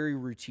 there's very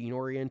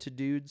routine-oriented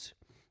dudes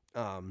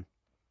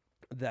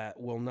that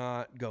will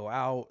not go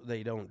out.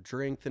 They don't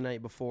drink the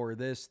night before,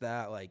 this,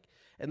 that, like.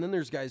 And then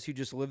there's guys who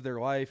just live their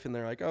life, and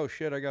they're like, oh,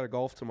 shit, I got to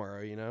golf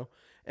tomorrow, you know?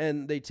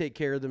 And they take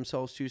care of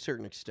themselves to a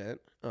certain extent.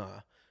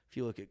 If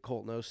you look at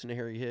Colton Oast and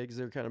Harry Higgs,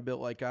 they're kind of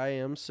built like I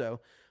am. So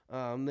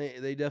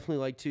they definitely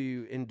like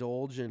to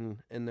indulge in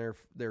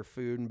their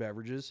food and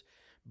beverages.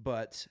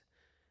 But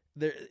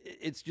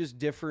it's just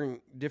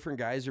different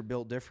guys are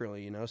built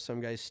differently, you know.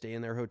 Some guys stay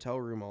in their hotel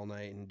room all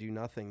night and do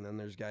nothing. Then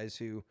there's guys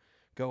who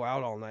go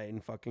out all night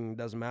and fucking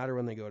doesn't matter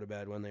when they go to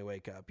bed, when they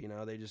wake up, you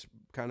know. They just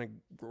kind of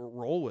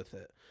roll with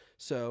it.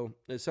 So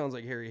it sounds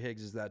like Harry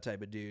Higgs is that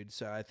type of dude.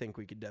 So I think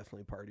we could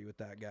definitely party with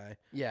that guy.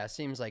 Yeah,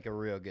 seems like a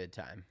real good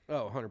time.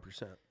 Oh,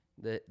 100%.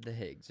 The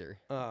Higgser.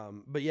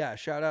 But yeah,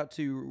 shout out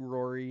to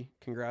Rory.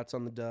 Congrats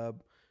on the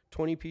dub.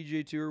 20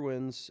 PGA Tour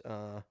wins.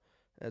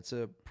 That's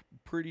a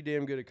pretty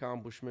damn good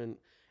accomplishment.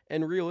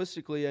 And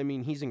realistically, I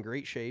mean, he's in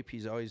great shape.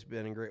 He's always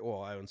been in great.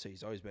 Well, I wouldn't say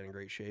he's always been in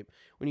great shape.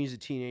 When he was a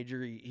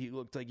teenager, he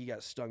looked like he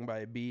got stung by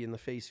a bee in the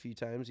face a few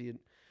times.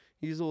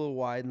 He's a little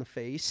wide in the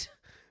face,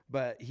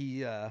 but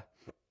he got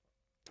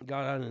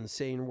on an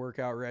insane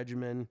workout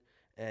regimen,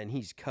 and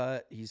he's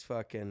cut. He's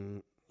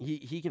fucking.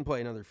 He can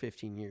play another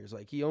 15 years.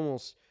 Like, he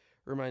almost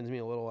reminds me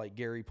a little like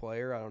Gary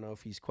Player. I don't know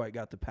if he's quite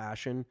got the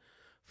passion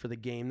for the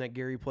game that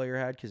Gary Player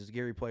had, because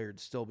Gary Player would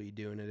still be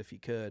doing it if he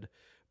could.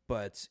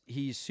 But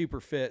he's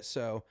super fit,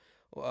 so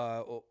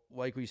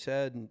like we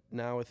said,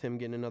 now with him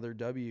getting another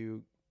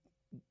W,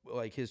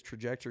 like, his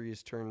trajectory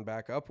is turned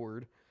back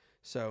upward.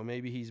 So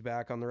maybe he's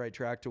back on the right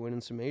track to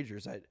winning some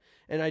majors.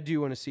 I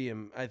do want to see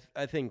him.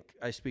 I think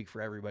I speak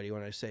for everybody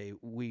when I say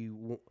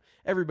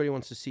everybody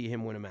wants to see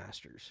him win a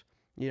Masters.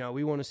 You know,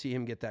 we want to see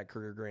him get that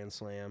career Grand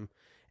Slam.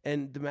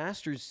 And the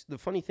Masters, the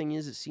funny thing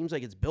is, it seems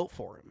like it's built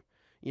for him.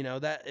 You know,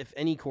 that if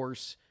any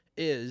course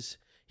is,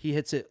 he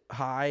hits it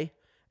high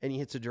and he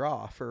hits a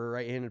draw for a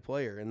right-handed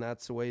player. And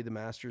that's the way the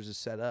Masters is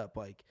set up.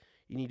 Like,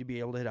 you need to be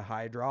able to hit a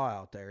high draw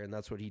out there, and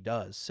that's what he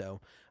does.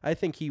 So I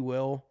think he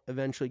will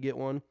eventually get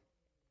one.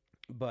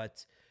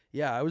 But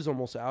yeah, I was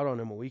almost out on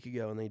him a week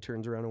ago, and then he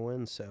turns around and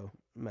wins. So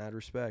mad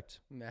respect.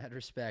 Mad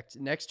respect.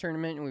 Next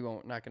tournament,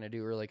 and not going to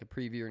do like a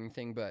preview or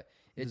anything, but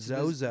it's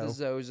Zozo. The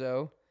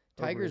Zozo.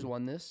 Tigers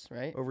won this,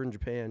 right? Over in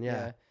Japan,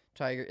 yeah.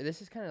 Tiger.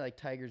 This is kind of like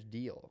Tiger's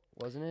deal,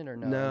 wasn't it, or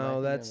no?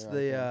 No, that's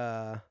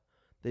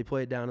they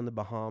play it down in the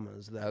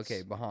Bahamas.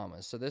 Okay,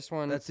 Bahamas. So this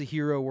one, that's the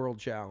Hero World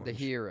Challenge. The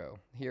Hero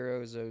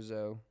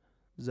Zozo,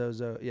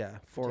 yeah,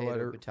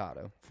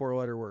 potato.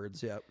 4-letter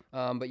words, yep.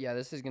 But yeah,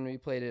 this is going to be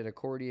played at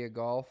Accordia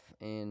Golf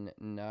in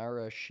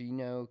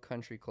Narashino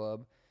Country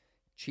Club,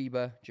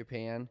 Chiba,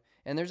 Japan.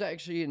 And there's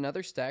actually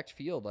another stacked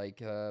field.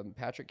 Like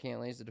Patrick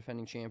Cantlay is the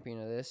defending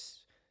champion of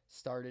this.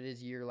 Started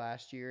his year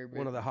last year.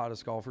 One of the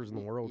hottest golfers in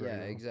the world right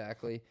now. Yeah,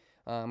 exactly.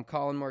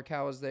 Colin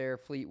Morikawa's there,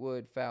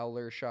 Fleetwood,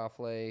 Fowler,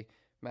 Schauffele,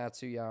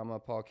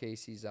 Matsuyama, Paul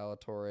Casey,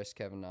 Zalatoris,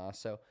 Kevin Na.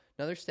 So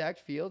another stacked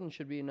field, and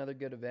should be another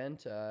good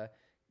event.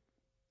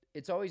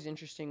 It's always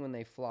interesting when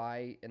they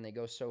fly and they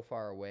go so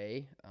far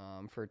away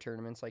for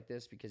tournaments like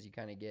this, because you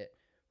kind of get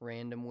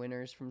random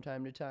winners from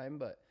time to time,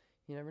 but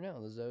you never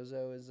know. The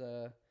Zozo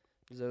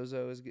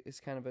is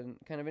kind of an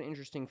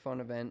interesting,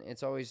 fun event.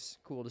 It's always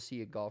cool to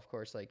see a golf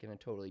course like in a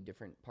totally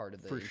different part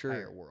of the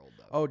entire world,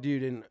 though. Oh,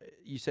 dude, and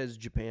you said it's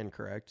Japan,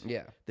 correct?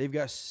 Yeah. They've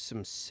got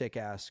some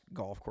sick-ass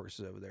golf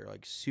courses over there,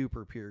 like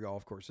super pure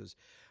golf courses.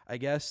 I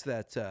guess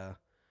that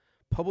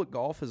public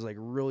golf is like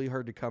really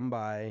hard to come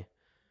by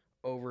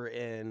over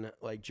in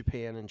like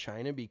Japan and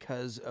China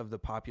because of the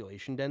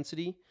population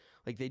density.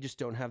 Like they just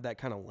don't have that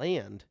kind of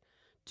land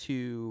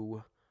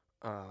to,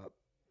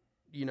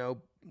 you know,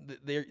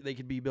 they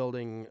could be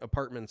building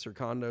apartments or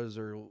condos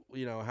or,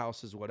 you know,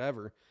 houses,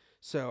 whatever.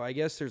 So I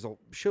guess there's a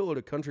shitload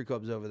of country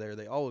clubs over there.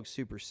 They all look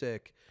super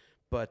sick.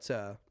 But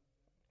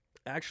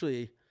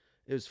actually,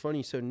 it was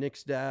funny. So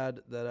Nick's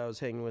dad that I was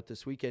hanging with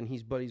this weekend,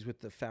 he's buddies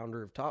with the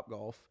founder of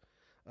Topgolf.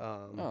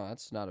 Oh,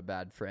 that's not a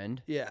bad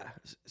friend. Yeah,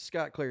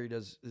 Scott Clary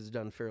has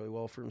done fairly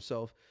well for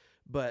himself.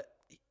 But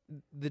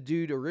the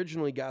dude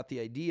originally got the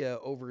idea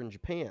over in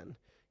Japan.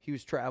 He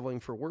was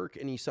traveling for work,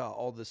 and he saw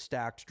all the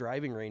stacked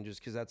driving ranges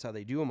because that's how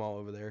they do them all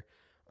over there,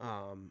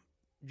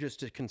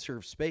 just to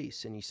conserve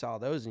space. And he saw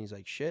those, and he's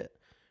like, shit,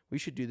 we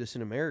should do this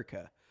in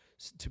America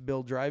to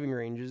build driving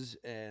ranges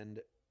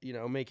and, you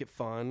know, make it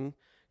fun,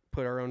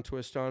 put our own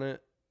twist on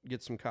it,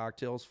 get some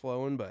cocktails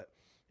flowing. But,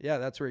 yeah,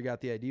 that's where he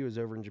got the idea, was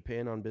over in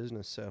Japan on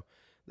business. So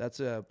that's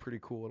a pretty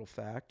cool little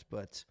fact.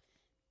 But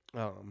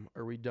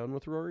are we done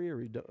with Rory? Are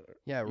we done?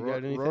 Yeah,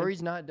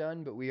 Rory's not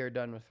done, but we are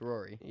done with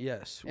Rory.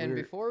 Yes. And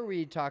before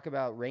we talk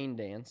about rain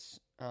dance,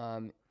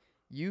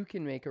 you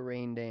can make a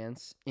rain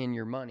dance in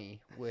your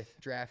money with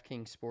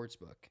DraftKings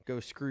Sportsbook.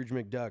 Go Scrooge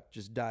McDuck.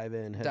 Just dive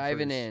in.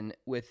 Diving in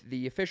with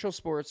the official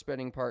sports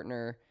betting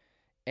partner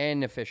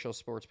and official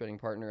sports betting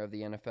partner of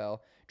the NFL.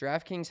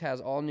 DraftKings has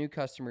all new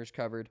customers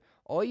covered.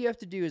 All you have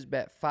to do is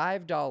bet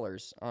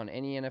 $5 on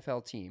any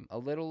NFL team. A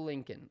little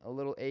Lincoln, a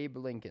little Abe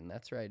Lincoln.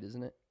 That's right,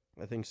 isn't it?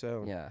 I think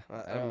so. Yeah.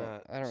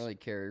 I don't really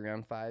carry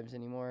around fives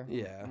anymore.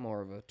 Yeah. I'm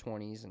more of a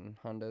 20s and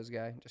hundos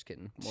guy. Just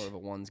kidding. More of a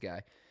ones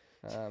guy.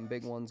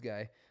 Big ones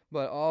guy.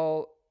 But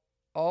all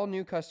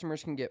new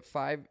customers can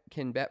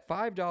bet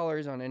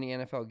 $5 on any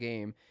NFL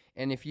game.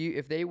 And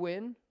if they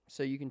win,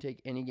 so you can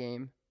take any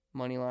game,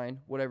 money line,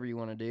 whatever you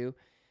want to do.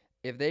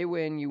 If they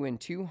win, you win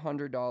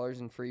 $200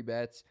 in free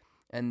bets.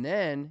 And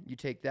then you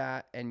take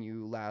that and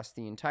you last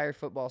the entire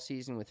football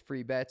season with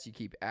free bets. You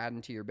keep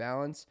adding to your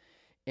balance.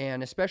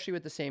 And especially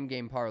with the same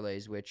game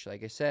parlays, which,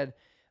 like I said,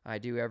 I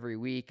do every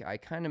week. I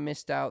kind of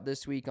missed out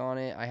this week on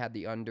it. I had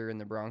the under in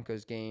the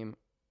Broncos game.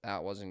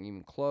 That wasn't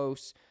even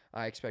close.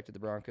 I expected the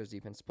Broncos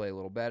defense to play a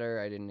little better.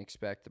 I didn't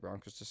expect the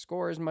Broncos to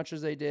score as much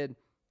as they did.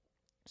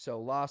 So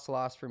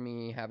loss for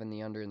me having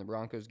the under in the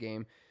Broncos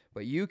game.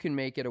 But you can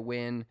make it a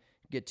win.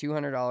 Get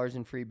 $200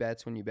 in free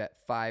bets when you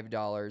bet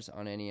 $5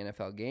 on any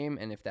NFL game.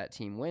 And if that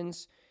team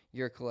wins,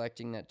 you're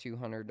collecting that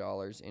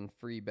 $200 in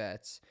free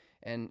bets.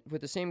 And with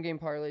the same game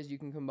parlays, you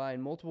can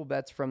combine multiple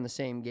bets from the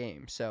same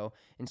game. So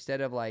instead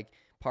of like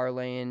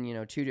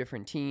parlaying, two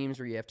different teams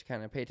where you have to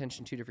kind of pay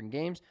attention to two different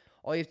games,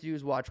 all you have to do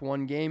is watch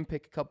one game,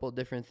 pick a couple of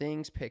different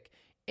things, pick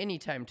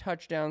anytime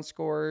touchdown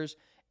scorers,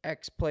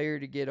 X player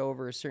to get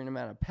over a certain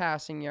amount of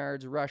passing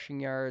yards,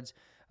 rushing yards,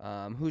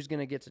 who's going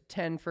to get to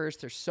 10 first.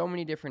 There's so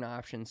many different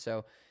options.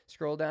 So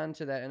scroll down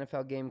to that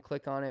NFL game,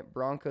 click on it.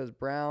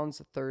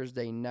 Broncos-Browns,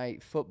 Thursday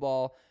night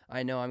football.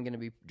 I know I'm going to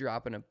be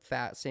dropping a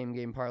fat same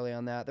game parlay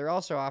on that. They're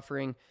also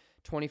offering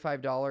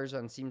 $25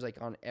 on, seems like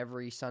on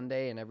every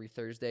Sunday and every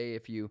Thursday.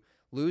 If you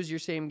lose your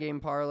same game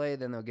parlay,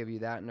 then they'll give you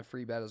that in a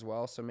free bet as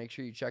well. So make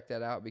sure you check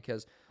that out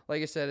because,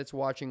 like I said, it's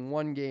watching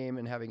one game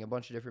and having a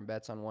bunch of different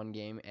bets on one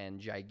game and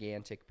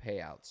gigantic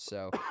payouts.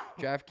 So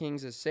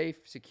DraftKings is safe,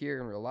 secure,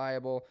 and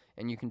reliable,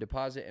 and you can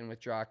deposit and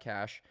withdraw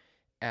cash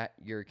at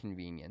your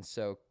convenience.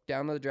 So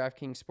download the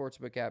DraftKings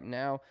Sportsbook app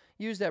now.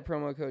 Use that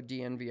promo code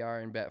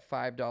DNVR and bet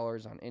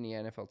 $5 on any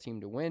NFL team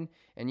to win,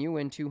 and you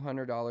win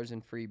 $200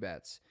 in free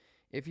bets.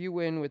 If you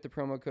win with the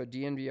promo code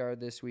DNVR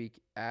this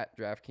week at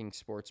DraftKings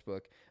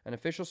Sportsbook, an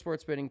official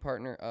sports betting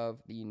partner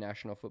of the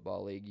National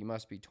Football League, you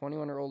must be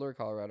 21 or older,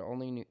 Colorado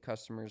only, new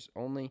customers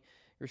only.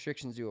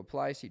 Restrictions do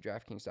apply. See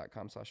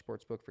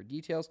DraftKings.com/sportsbook for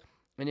details.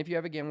 And if you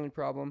have a gambling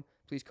problem,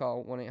 please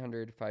call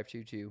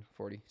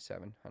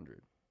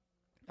 1-800-522-4700.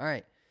 All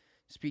right,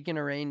 speaking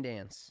of rain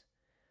dance,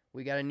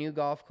 we got a new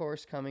golf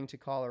course coming to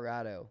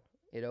Colorado.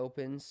 It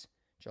opens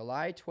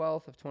July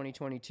 12th of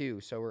 2022,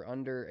 so we're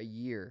under a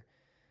year.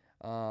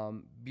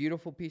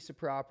 Beautiful piece of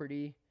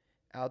property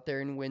out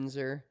there in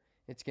Windsor.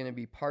 It's going to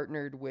be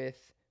partnered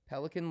with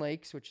Pelican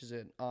Lakes, which is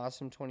an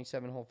awesome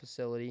 27-hole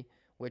facility,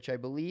 which I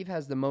believe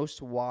has the most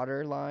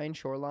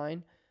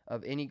shoreline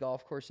of any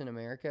golf course in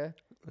America.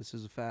 This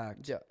is a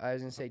fact. I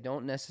was going to say,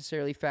 don't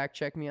necessarily fact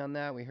check me on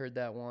that. We heard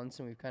that once,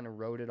 and we've kind of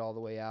wrote it all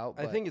the way out.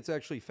 I think it's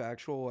actually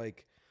factual.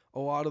 Like, a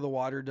lot of the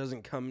water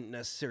doesn't come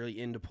necessarily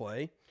into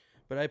play.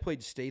 But I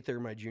played state there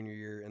my junior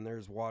year, and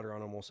there's water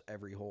on almost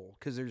every hole.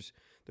 Because there's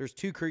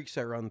two creeks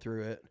that run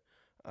through it.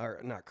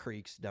 Or not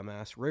creeks,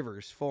 dumbass.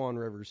 Rivers, full-on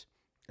rivers.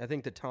 I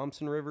think the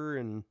Thompson River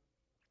and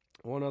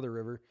one other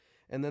river.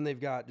 And then they've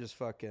got just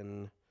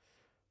fucking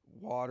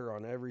water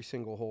on every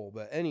single hole.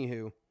 But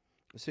anywho,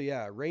 so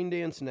yeah, Rain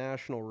Dance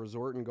National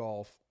Resort and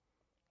Golf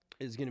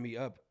is going to be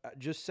up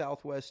just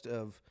southwest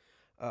of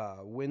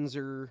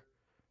Windsor,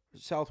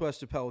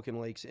 southwest of Pelican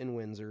Lakes in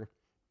Windsor.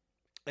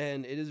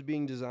 And it is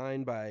being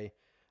designed by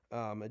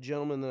a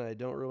gentleman that I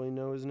don't really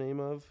know his name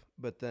of,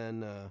 but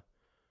then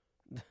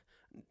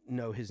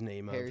know his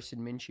name Harrison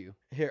Minshew.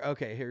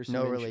 Okay, Harrison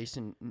No Minshew.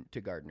 relation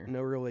to Gardner.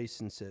 No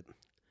relationship,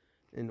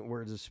 in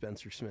words of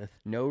Spencer Smith.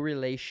 No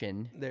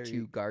relation There to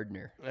you-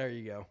 Gardner. There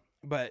you go.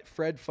 But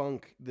Fred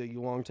Funk, the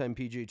longtime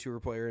PGA Tour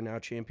player and now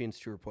Champions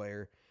Tour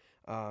player,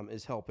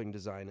 is helping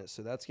design it.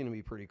 So that's going to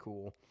be pretty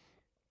cool.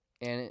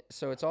 And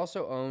so it's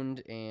also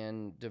owned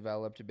and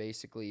developed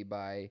basically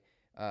by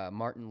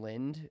Martin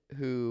Lind,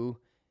 who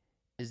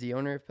is the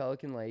owner of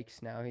Pelican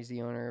Lakes. Now he's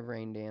the owner of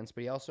Rain Dance,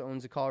 but he also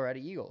owns the Colorado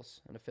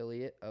Eagles, an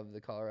affiliate of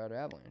the Colorado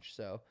Avalanche.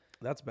 So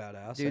That's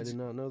badass. Dude's- I did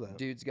not know that.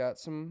 dude's got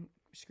some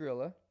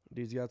Skrilla.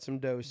 Dude's got some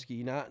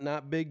Doski,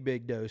 not big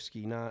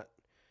Doski, not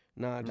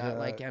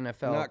like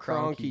NFL not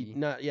Kroenke.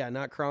 not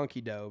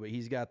Kroenke dough, but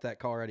he's got that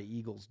Colorado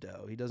Eagles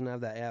dough. He doesn't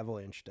have that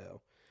Avalanche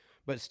dough,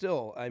 but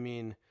still, I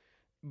mean,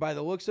 by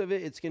the looks of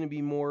it, it's going to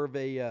be more of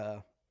a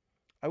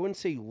I wouldn't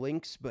say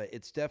links, but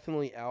it's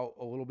definitely out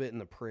a little bit in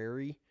the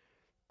prairie.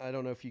 I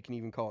don't know if you can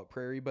even call it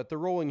prairie, but the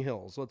rolling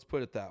hills. Let's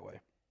put it that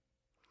way.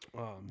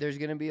 There's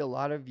going to be a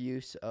lot of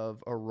use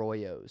of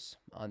arroyos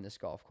on this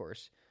golf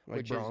course. Like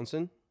which is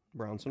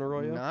Bronson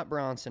Arroyo. not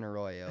Bronson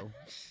Arroyo.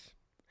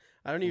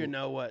 I don't even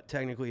know what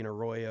technically an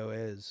arroyo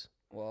is.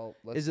 Well,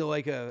 let's Is it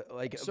like an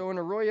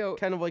arroyo,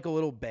 kind of like a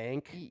little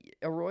bank?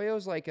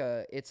 arroyo's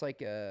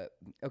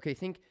okay,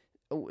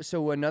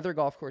 so another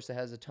golf course that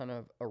has a ton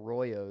of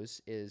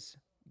arroyos is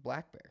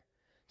Black Bear.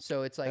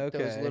 So it's like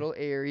those Okay. little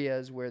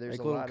areas where there's Like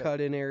a little lot of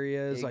cut-in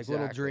areas, like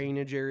little Exactly.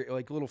 drainage area,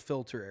 like little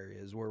filter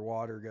areas where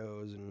water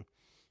goes. And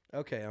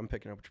okay, I'm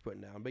picking up what you're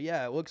putting down. But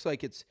yeah, it looks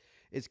like it's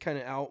kind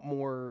of out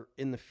more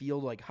in the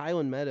field, like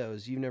Highland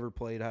Meadows. You've never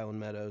played Highland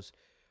Meadows.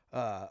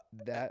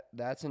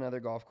 that's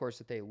another golf course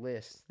that they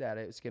list that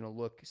it's going to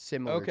look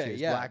similar to. Okay,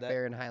 Is yeah, Black that-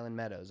 Bear and Highland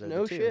Meadows are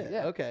No the two. shit.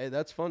 Yeah. Okay,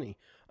 that's funny.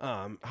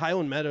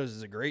 Highland Meadows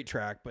is a great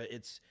track, but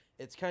it's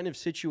kind of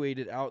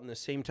situated out in the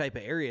same type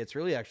of area. It's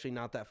really actually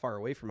not that far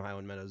away from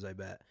Highland Meadows, I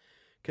bet,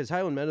 because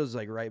Highland Meadows is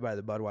like right by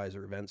the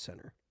Budweiser Event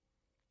Center,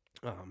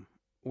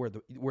 where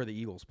the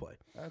Eagles play.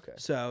 Okay.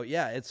 So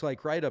yeah, it's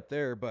like right up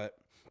there. But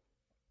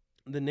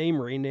the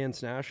name Rain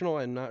Dance National,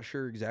 I'm not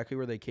sure exactly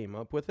where they came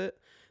up with it.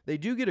 They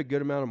do get a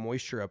good amount of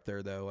moisture up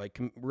there, though, like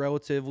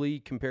relatively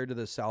compared to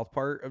the south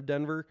part of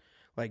Denver,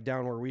 like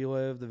down where we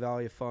live, the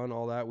Valley of Fun,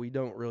 all that. We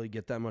don't really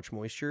get that much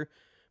moisture,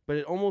 but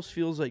it almost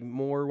feels like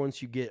more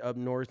once you get up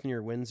north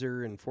near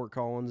Windsor and Fort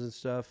Collins and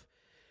stuff.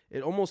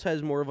 It almost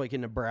has more of like a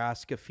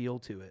Nebraska feel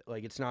to it.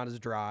 Like it's not as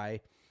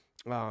dry,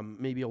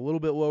 maybe a little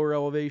bit lower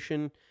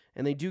elevation,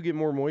 and they do get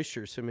more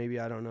moisture. So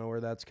maybe I don't know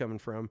where that's coming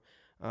from.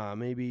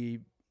 Maybe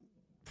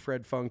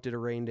Fred Funk did a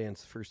rain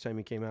dance the first time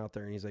he came out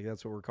there, and he's like,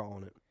 "That's what we're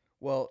calling it."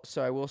 Well,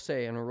 so I will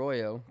say an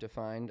arroyo,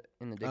 defined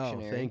in the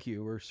dictionary. Oh, thank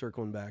you. We're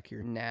circling back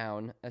here.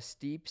 Noun, a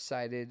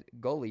steep-sided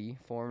gully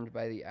formed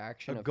by the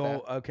action of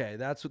Okay,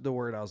 that's what the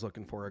word I was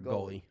looking for. A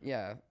gully.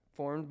 Yeah,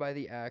 formed by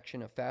the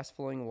action of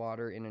fast-flowing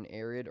water in an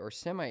arid or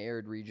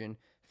semi-arid region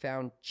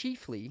found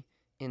chiefly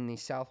in the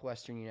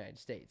southwestern United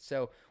States.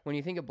 So when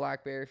you think of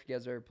Black Bear, if you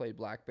guys ever played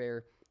Black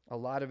Bear, a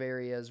lot of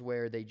areas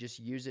where they just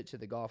use it to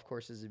the golf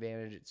course's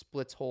advantage. It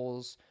splits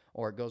holes,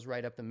 or it goes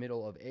right up the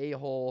middle of a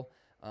hole.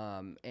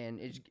 And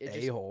it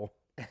A hole.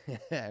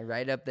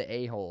 right up the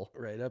a hole.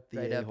 Right up the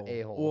Right up A-hole.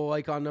 A-hole. Well,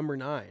 like on number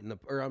 9,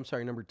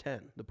 number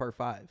 10, the par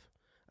 5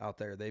 out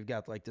there. They've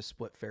got like the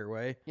split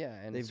fairway. Yeah,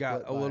 and they've it's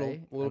got split a little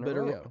by an bit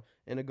arroyo. of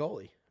and a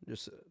gully,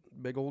 just a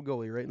big old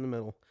gully right in the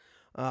middle.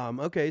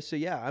 Okay, so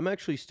yeah, I'm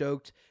actually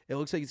stoked. It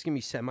looks like it's gonna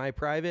be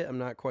semi-private. I'm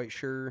not quite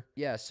sure.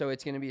 Yeah, so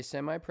it's going to be a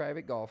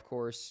semi-private golf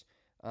course.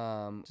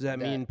 Does that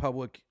mean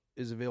public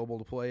is available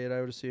to play it?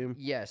 I would assume.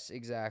 Yes,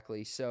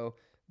 exactly. So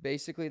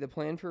basically, the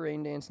plan for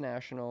Rain Dance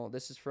National,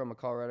 this is from a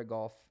Colorado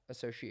Golf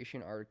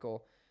Association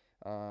article.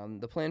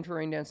 The plan for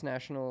Rain Dance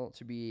National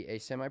to be a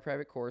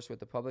semi-private course with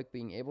the public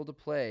being able to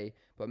play,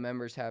 but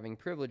members having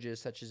privileges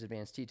such as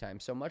advanced tee time.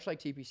 So much like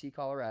TPC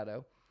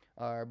Colorado,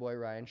 our boy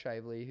Ryan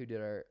Shively, who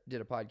did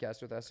a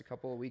podcast with us a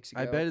couple of weeks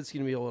ago. I bet it's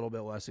gonna be a little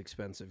bit less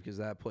expensive because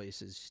that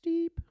place is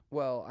steep.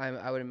 Well,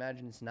 I would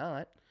imagine it's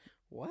not.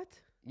 What?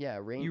 Yeah,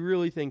 Rain. You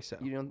really think so?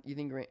 You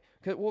think Rain?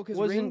 Because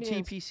Wasn't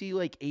TPC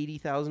like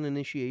 80,000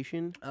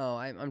 initiation? Oh,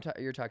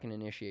 you're talking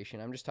initiation.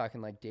 I'm just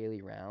talking like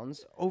daily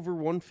rounds. Over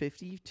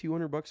 150,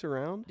 $200 a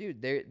round? Dude,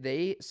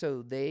 they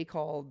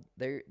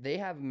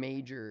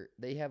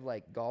have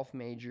like golf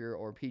major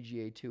or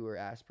PGA Tour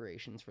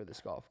aspirations for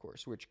this golf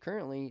course, which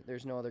currently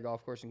there's no other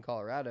golf course in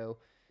Colorado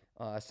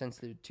since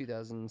the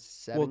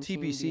 2017. Well,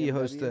 TPC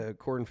hosts BMW. the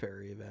Corn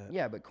Ferry event.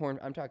 Yeah, but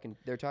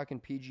they're talking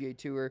PGA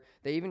Tour.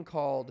 They even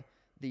called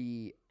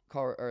the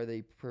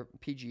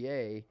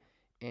PGA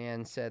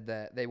and said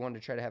that they wanted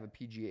to try to have a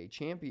PGA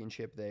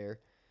championship there.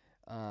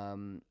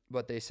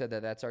 But they said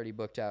that that's already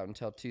booked out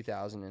until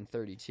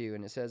 2032.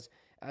 And it says,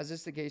 as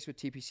is the case with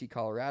TPC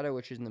Colorado,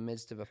 which is in the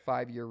midst of a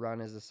 5-year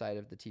run as the site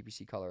of the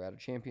TPC Colorado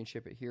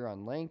Championship at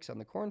Huron Lakes on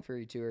the Corn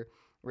Ferry Tour,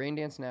 Rain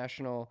Dance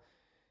National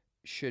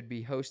should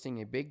be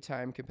hosting a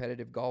big-time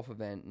competitive golf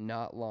event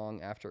not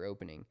long after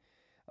opening.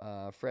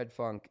 Fred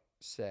Funk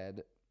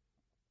said...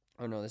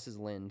 Oh no, this is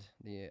Lind,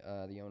 the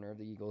owner of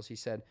the Eagles. He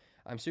said,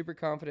 I'm super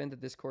confident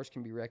that this course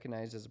can be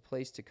recognized as a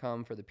place to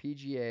come for the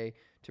PGA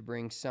to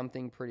bring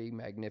something pretty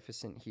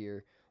magnificent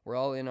here. We're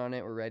all in on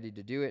it. We're ready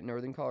to do it.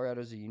 Northern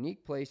Colorado is a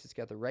unique place. It's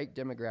got the right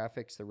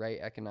demographics, the right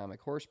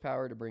economic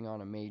horsepower to bring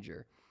on a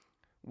major.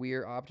 We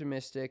are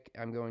optimistic.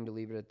 I'm going to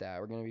leave it at that.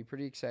 We're going to be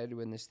pretty excited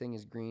when this thing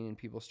is green and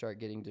people start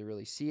getting to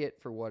really see it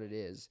for what it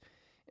is.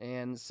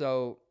 And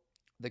so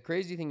the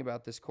crazy thing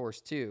about this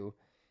course, too,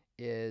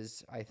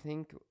 is I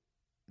think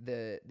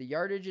the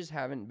yardages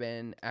haven't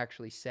been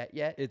actually set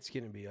yet. It's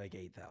going to be like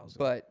 8,000.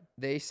 But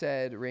they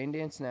said Rain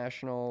Dance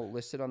National,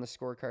 listed on the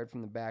scorecard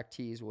from the back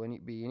tees, will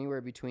be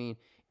anywhere between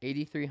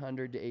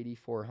 8,300 to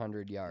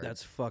 8,400 yards.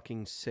 That's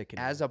fucking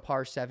sickening. As a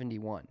par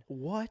 71.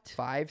 What?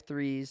 5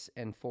 threes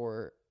and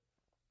 3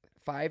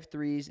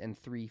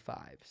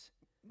 5s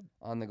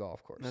on the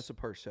golf course. That's a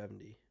par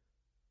 70.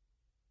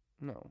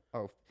 No.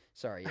 Oh,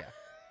 sorry, yeah.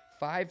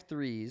 5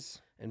 threes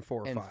and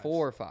 4 and fives.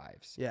 4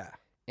 5s. Yeah.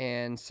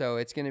 And so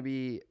it's going to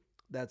be...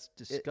 That's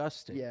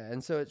disgusting. Yeah,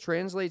 and so it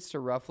translates to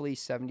roughly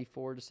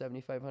 7,400 to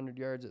 7,500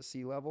 yards at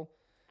sea level.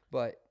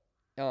 But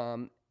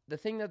the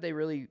thing that they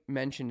really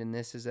mentioned in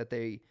this is that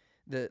the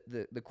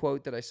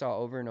quote that I saw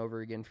over and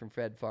over again from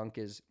Fred Funk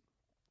is,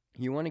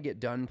 you want to get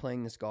done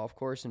playing this golf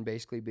course and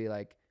basically be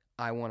like,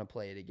 I want to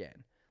play it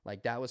again.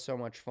 Like, that was so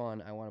much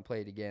fun. I want to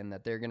play it again.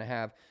 That they're going to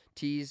have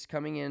tees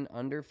coming in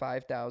under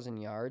 5,000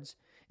 yards.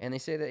 And they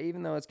say that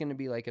even though it's going to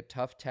be like a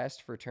tough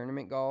test for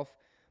tournament golf,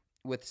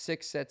 with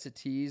 6 sets of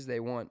tees, they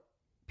want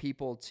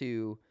people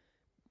to...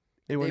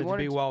 They want it to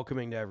be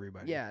welcoming to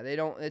everybody. Yeah, they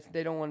don't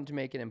want it to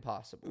make it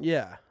impossible.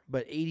 Yeah,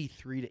 but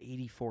 83 to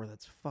 84,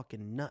 that's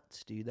fucking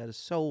nuts, dude. That is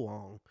so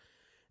long.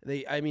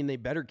 They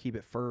better keep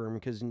it firm,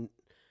 because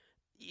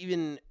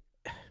even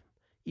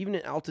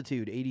at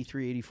altitude,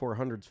 83,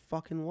 8400 is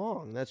fucking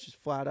long. That's just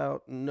flat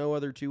out no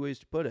other two ways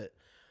to put it.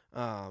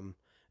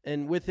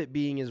 And with it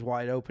being as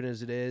wide open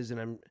as it is,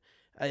 and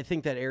I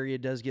think that area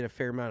does get a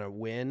fair amount of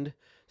wind,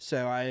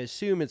 so I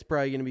assume it's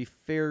probably going to be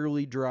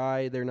fairly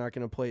dry. They're not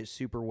going to play it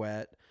super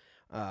wet.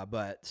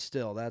 But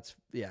still, that's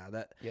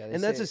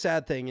a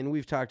sad thing, and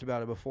we've talked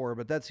about it before,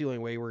 but that's the only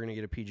way we're going to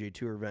get a PGA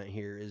Tour event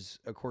here is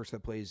a course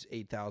that plays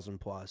 8,000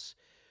 plus,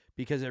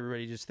 because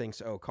everybody just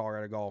thinks, oh,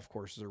 Colorado golf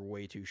courses are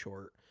way too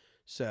short.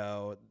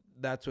 So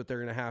that's what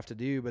they're going to have to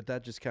do, but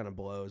that just kind of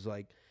blows.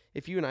 Like,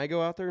 if you and I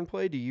go out there and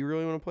play, do you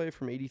really want to play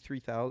from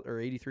 83,000 or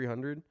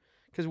 8,300?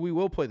 Because we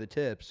will play the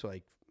tips,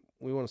 like,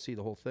 we want to see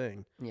the whole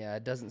thing. Yeah,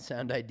 it doesn't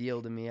sound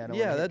ideal to me. I don't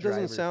want to that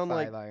doesn't sound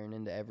like 5-iron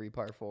into every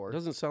par 4. It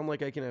doesn't sound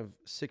like I can have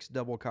 6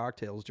 double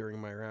cocktails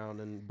during my round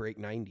and break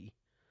 90.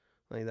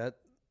 Like that,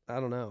 I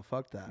don't know.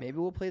 Fuck that. Maybe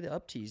we'll play the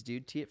up tees,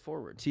 dude. Tee it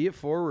forward. Tee it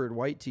forward,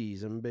 white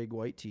tees. I'm a big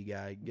white tee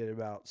guy. Get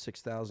about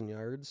 6,000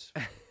 yards.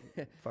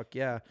 Fuck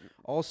yeah.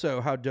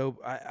 Also, how dope.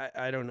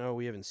 I don't know.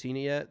 We haven't seen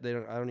it yet. I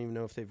don't even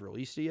know if they've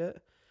released it yet.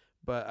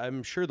 But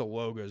I'm sure the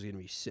logo is going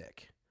to be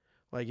sick.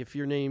 Like, if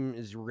your name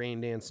is Rain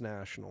Dance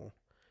National,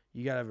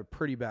 you got to have a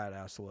pretty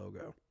badass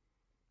logo.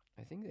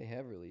 I think they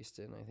have released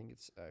it, and I think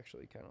it's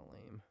actually kind of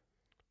lame.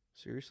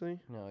 Seriously?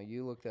 No,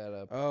 you look that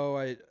up. Oh,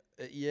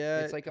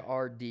 yeah. It's like a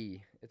RD.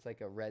 It's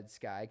like a red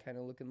sky kind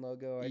of looking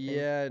logo, I think.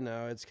 Yeah,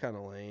 no, it's kind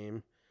of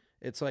lame.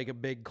 It's like a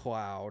big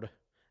cloud.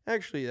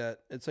 Actually,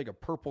 it's like a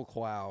purple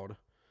cloud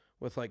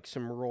with like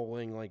some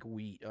rolling like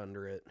wheat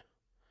under it.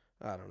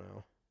 I don't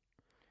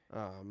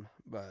know.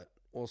 But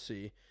we'll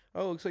see.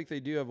 Oh, it looks like they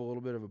do have a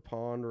little bit of a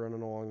pond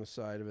running along the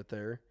side of it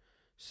there.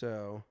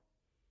 So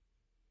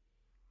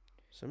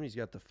somebody's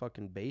got the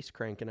fucking bass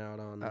cranking out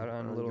on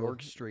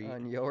York Street.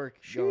 On York,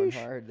 Sheesh. going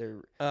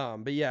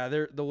hard. But yeah,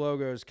 the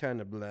logo is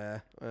kind of blah.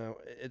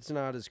 It's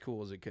not as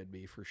cool as it could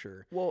be for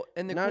sure. Well,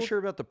 and not sure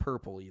about the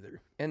purple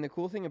either. And the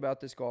cool thing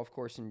about this golf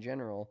course in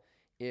general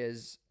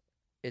is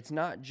it's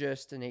not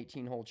just an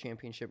 18-hole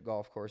championship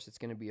golf course. It's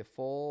going to be a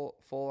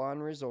full-on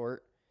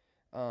resort.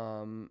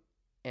 And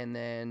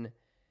then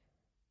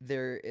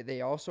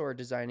they also are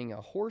designing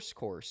a horse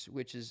course,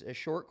 which is a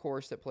short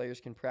course that players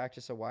can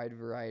practice a wide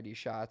variety of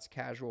shots,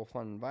 casual,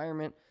 fun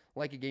environment,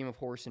 like a game of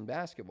horse and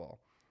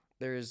basketball.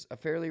 There's a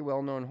fairly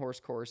well-known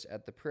horse course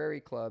at the Prairie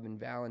Club in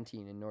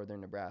Valentine in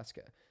northern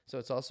Nebraska. So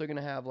it's also going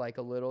to have like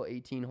a little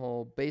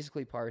 18-hole,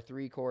 basically par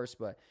 3 course,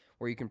 but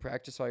where you can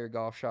practice all your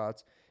golf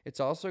shots. It's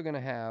also going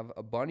to have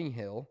a bunny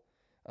hill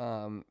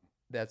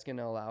that's going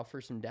to allow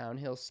for some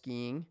downhill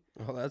skiing.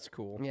 Oh, that's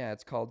cool. Yeah,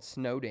 it's called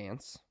Snow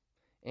Dance.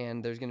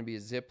 And there's going to be a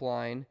zip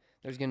line.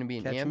 There's going to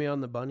be Catch me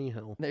on the bunny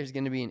hill. There's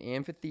going to be an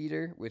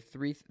amphitheater with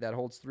that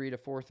holds 3,000 to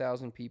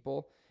 4,000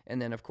 people, and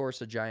then of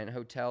course a giant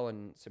hotel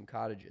and some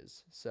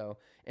cottages. So,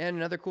 and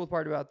another cool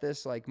part about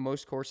this, like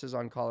most courses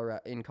in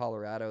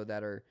Colorado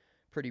that are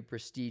pretty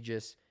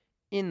prestigious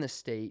in the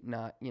state,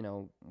 not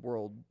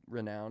world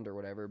renowned or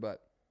whatever,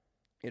 but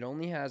it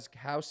only has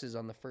houses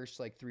on the first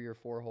like 3 or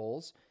 4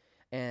 holes.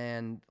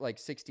 And like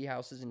 60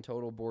 houses in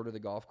total border the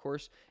golf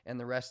course, and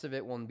the rest of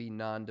it will be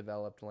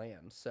non-developed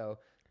land. So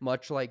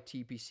much like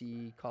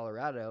TPC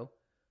Colorado,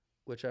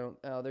 which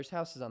there's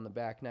houses on the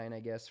back 9, I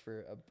guess,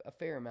 for a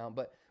fair amount,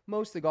 but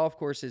most of the golf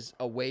course is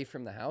away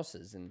from the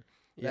houses, and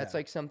that's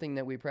like something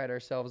that we pride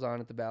ourselves on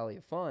at the Valley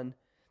of Fun,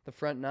 the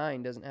front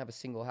 9 doesn't have a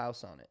single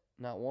house on it.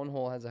 Not one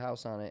hole has a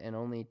house on it, and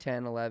only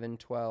 10, 11,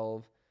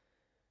 12,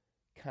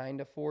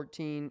 kind of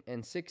 14,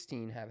 and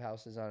 16 have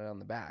houses on it on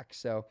the back.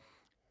 So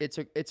it's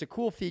a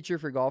cool feature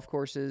for golf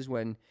courses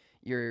when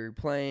you're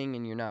playing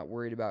and you're not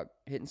worried about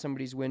hitting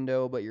somebody's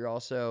window, but you're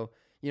also,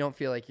 you don't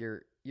feel like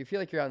you feel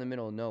like you're out in the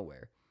middle of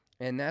nowhere.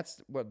 And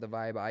that's what the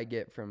vibe I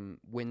get from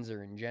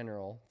Windsor in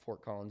general,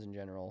 Fort Collins in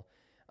general,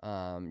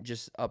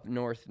 just up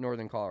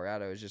northern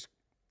Colorado, is just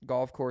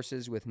golf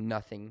courses with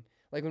nothing.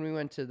 Like when we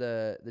went to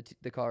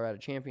the Colorado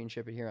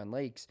Championship at Huron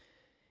Lakes,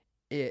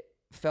 it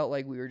felt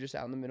like we were just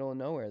out in the middle of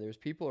nowhere. There was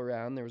people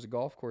around, there was a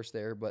golf course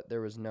there, but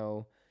there was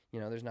no,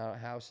 there's not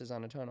houses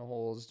on a ton of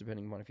holes,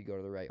 depending upon if you go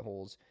to the right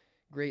holes.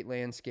 Great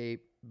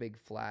landscape, big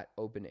flat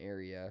open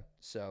area.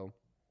 So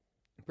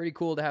pretty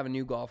cool to have a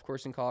new golf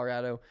course in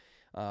Colorado.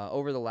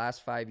 Over the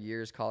last 5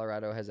 years,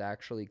 Colorado has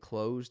actually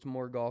closed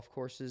more golf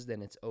courses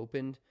than it's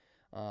opened,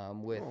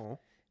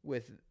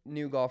 with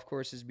new golf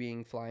courses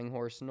being Flying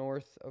Horse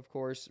North, of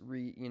course,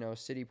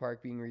 City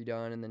Park being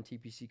redone, and then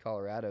TPC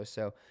Colorado.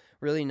 So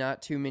really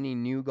not too many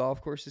new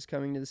golf courses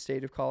coming to the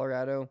state of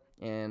Colorado,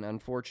 and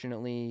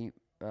unfortunately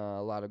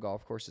a lot of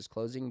golf courses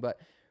closing. But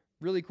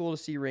really cool to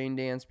see Rain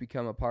Dance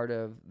become a part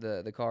of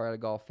the Colorado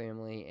golf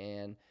family,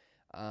 and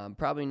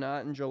probably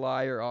not in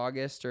July or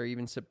August or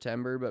even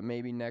September, but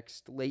maybe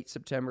late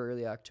September,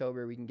 early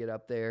October, we can get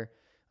up there,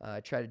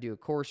 try to do a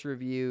course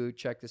review,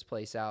 check this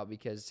place out,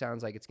 because it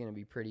sounds like it's going to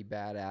be pretty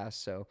badass.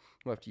 So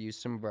we'll have to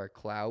use some of our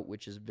clout,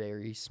 which is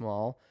very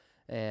small,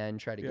 and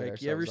try to get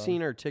ourselves. You ever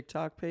seen our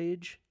TikTok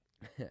page?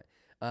 Yeah,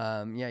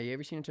 you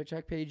ever seen a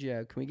TikTok page?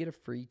 Yeah, can we get a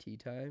free tea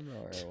time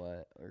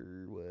or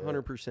what?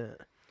 100%.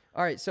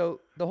 All right, so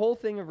the whole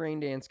thing of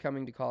Rain Dance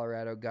coming to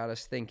Colorado got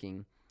us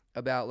thinking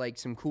about like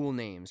some cool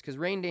names, because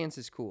Rain Dance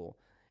is cool.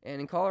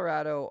 And in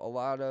Colorado,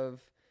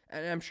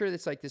 and I'm sure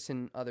it's like this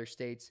in other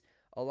states,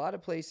 a lot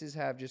of places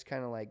have just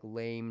kind of like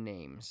lame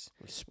names.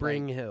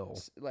 Spring Hill.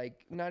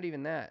 Like not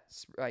even that.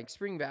 Like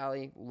Spring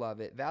Valley, love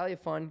it. Valley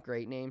of Fun,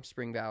 great name.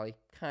 Spring Valley,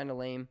 kind of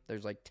lame.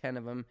 There's like 10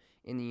 of them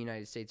in the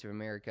United States of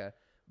America.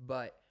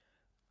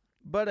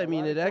 But I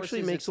mean, it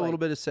actually makes a little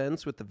bit of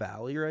sense with the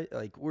valley, right?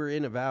 Like, we're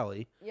in a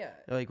valley. Yeah.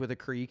 Like, with a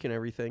creek and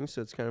everything,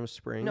 so it's kind of a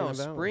spring. No, and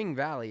a valley. Spring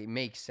Valley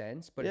makes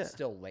sense, but it's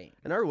still lame.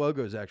 And our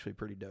logo is actually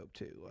pretty dope,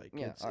 too. Like,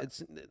 yeah,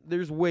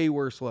 there's way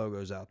worse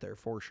logos out there,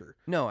 for sure.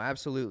 No,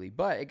 absolutely.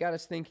 But it got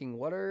us thinking,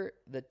 what are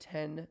the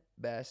 10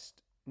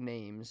 best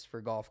names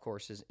for golf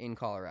courses in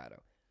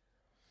Colorado?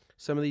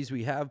 Some of these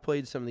we have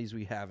played, some of these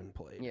we haven't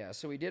played. Yeah,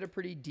 so we did a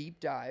pretty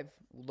deep dive,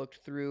 looked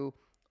through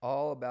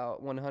all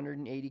about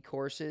 180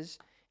 courses,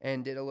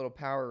 and did a little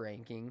power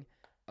ranking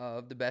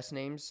of the best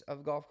names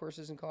of golf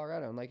courses in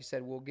Colorado. And like I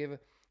said, we'll give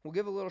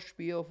a little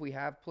spiel if we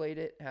have played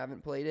it,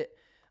 haven't played it.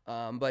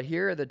 But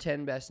here are the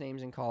 10 best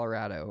names in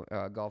Colorado,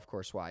 golf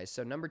course-wise.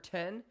 So number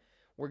 10,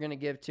 we're going to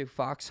give to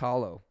Fox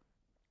Hollow.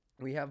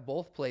 We have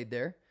both played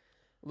there.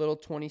 Little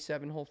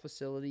 27-hole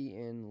facility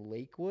in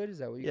Lakewood. Is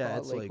that what you call it? Yeah,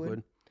 it's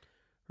Lakewood.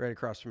 Right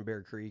across from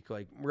Bear Creek,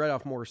 like right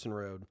off Morrison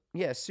Road.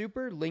 Yeah,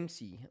 super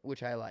linksy,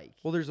 which I like.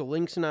 Well, there's a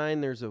Lynx 9,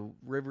 there's a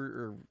River,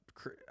 or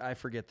I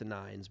forget the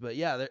 9s, but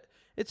yeah,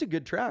 it's a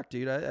good track,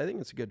 dude. I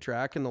think it's a good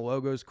track, and the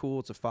logo's cool.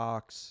 It's a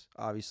fox,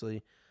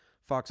 obviously.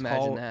 Fox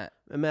Hall.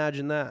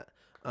 Imagine that.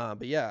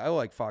 But yeah, I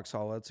like Fox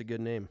Hollow. That's a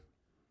good name.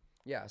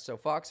 Yeah, so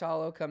Fox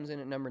Hollow comes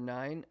in at number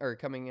 9, or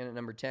coming in at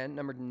number 10.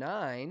 Number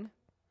 9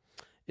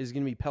 is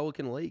going to be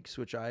Pelican Lakes,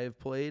 which I have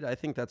played. I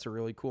think that's a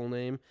really cool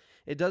name.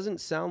 It doesn't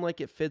sound like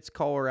it fits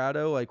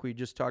Colorado, like we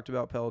just talked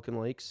about Pelican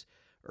Lakes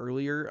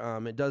earlier.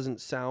 It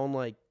doesn't sound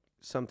like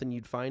something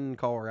you'd find in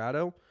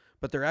Colorado,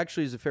 but there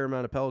actually is a fair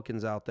amount of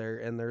pelicans out there,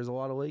 and there's a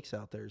lot of lakes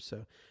out there.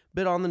 So,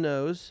 bit on the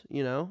nose,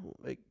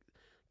 Like,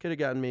 could have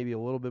gotten maybe a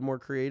little bit more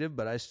creative,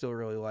 but I still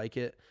really like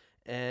it.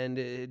 And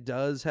it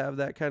does have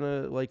that kind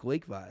of like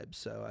lake vibe.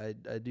 So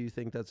I do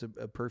think that's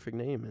a perfect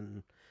name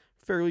and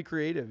fairly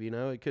creative.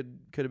 It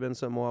could have been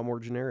something a lot more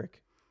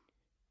generic.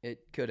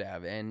 It could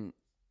have, and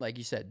like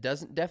you said,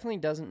 definitely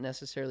doesn't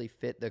necessarily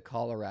fit the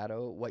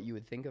Colorado, what you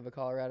would think of a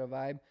Colorado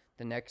vibe.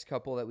 The next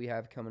couple that we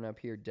have coming up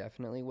here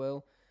definitely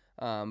will.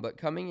 But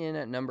coming in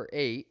at number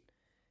 8,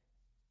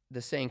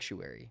 the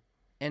Sanctuary.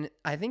 And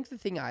I think the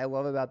thing I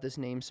love about this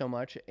name so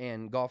much,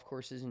 and golf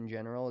courses in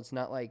general, it's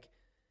not like,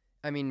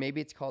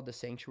 maybe it's called the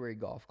Sanctuary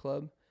Golf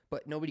Club,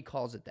 but nobody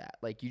calls it that.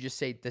 Like, you just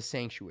say the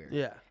Sanctuary.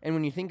 Yeah. And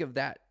when you think of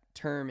that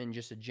term in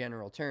just a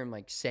general term,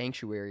 like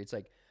sanctuary, it's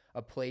like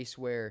a place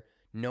where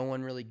no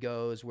one really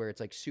goes, where it's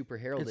like super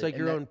heralded. It's like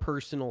your own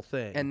personal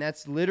thing. And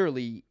that's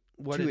literally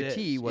what to a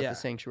T what the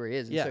Sanctuary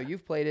is. And so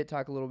you've played it.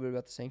 Talk a little bit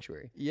about the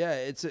Sanctuary. Yeah,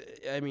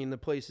 the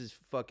place is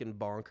fucking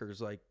bonkers.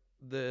 Like,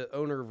 the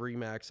owner of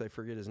Remax, I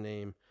forget his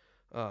name.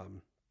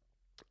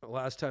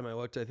 Last time I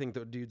looked, I think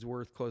the dude's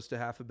worth close to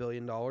 $500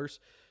 million.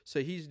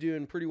 So he's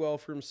doing pretty well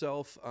for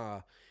himself.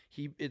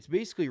 It's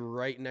basically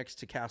right next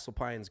to Castle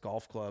Pines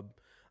Golf Club.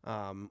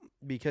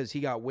 Because he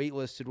got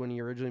waitlisted when he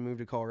originally moved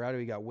to Colorado.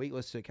 He got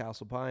waitlisted at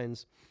Castle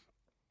Pines.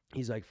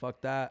 He's like,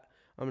 fuck that.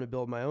 I'm going to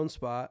build my own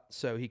spot.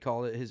 So he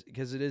called it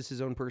because it is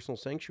his own personal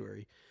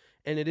sanctuary.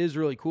 And it is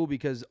really cool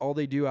because all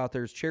they do out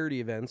there is charity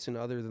events. And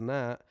other than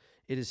that,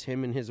 it is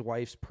him and his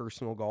wife's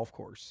personal golf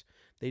course.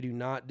 They do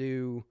not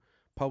do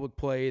public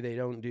play. They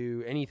don't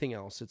do anything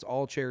else. It's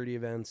all charity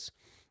events.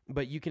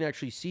 But you can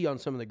actually see on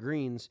some of the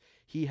greens,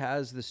 he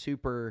has the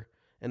super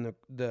and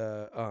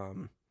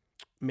the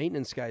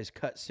maintenance guys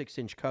cut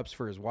 6-inch cups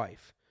for his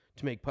wife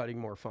to make putting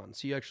more fun.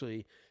 So you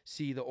actually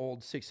see the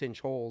old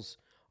 6-inch holes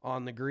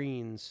on the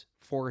greens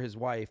for his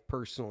wife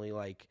personally.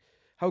 Like,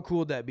 how cool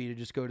would that be to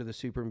just go to the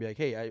super and be like,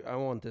 hey, I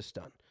want this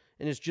done.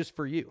 And it's just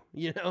for you,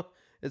 you know?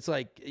 It's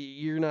like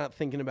you're not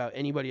thinking about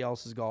anybody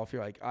else's golf.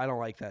 You're like, I don't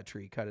like that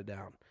tree. Cut it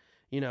down.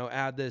 You know,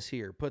 add this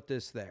here. Put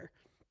this there.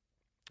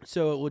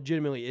 So it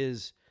legitimately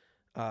is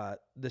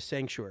the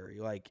sanctuary.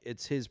 Like,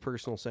 it's his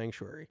personal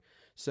sanctuary.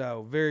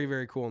 So very,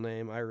 very cool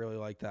name. I really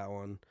like that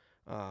one.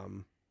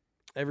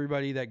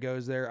 Everybody that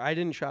goes there, I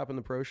didn't shop in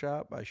the pro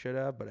shop. I should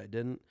have, but I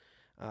didn't.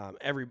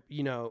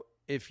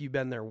 If you've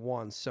been there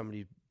once,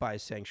 somebody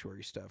buys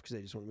sanctuary stuff because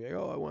they just want to be like,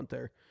 oh, I went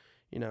there.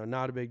 You know,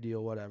 not a big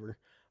deal, whatever.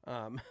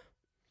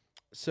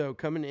 So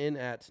coming in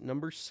at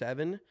number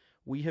 7,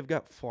 we have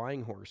got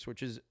Flying Horse,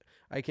 which is,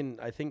 I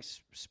think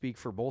speak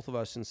for both of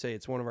us and say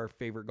it's one of our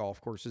favorite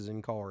golf courses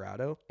in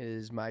Colorado. It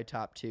is my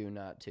top 2,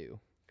 not 2.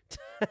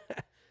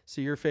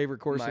 So your favorite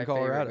course in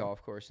Colorado? My favorite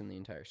golf course in the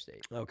entire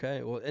state.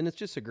 Okay, well, and it's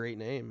just a great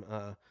name.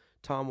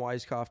 Tom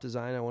Weiskopf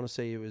design. I want to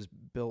say it was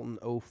built in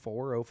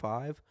 04,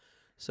 05,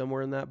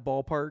 somewhere in that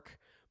ballpark.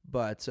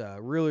 But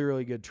really,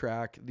 really good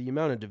track. The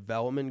amount of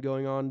development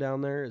going on down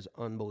there is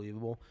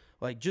unbelievable.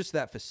 Like, just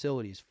that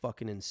facility is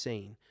fucking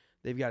insane.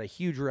 They've got a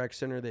huge rec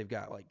center. They've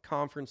got, like,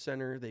 conference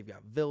center. They've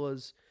got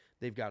villas.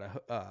 They've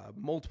got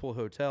multiple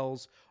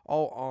hotels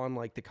all on,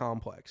 like, the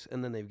complex.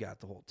 And then they've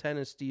got the whole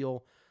tennis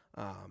deal,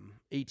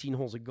 18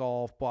 holes of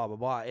golf, blah, blah,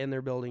 blah. And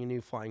they're building a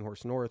new Flying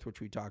Horse North, which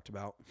we talked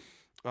about,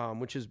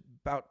 which is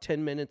about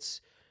 10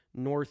 minutes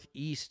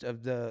northeast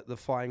of the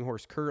Flying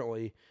Horse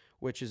currently,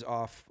 which is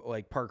off,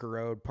 like, Parker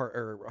Road,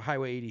 or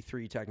Highway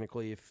 83,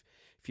 technically.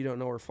 If you don't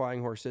know where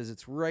Flying Horse is,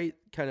 it's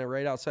kind of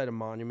right outside of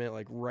Monument,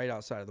 like right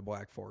outside of the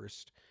Black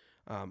Forest,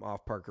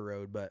 off Parker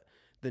Road. But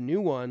the new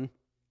one,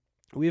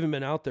 we haven't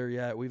been out there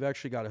yet. We've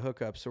actually got a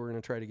hookup, so we're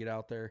going to try to get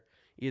out there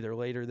either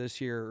later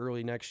this year or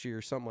early next year,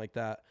 something like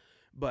that.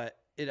 But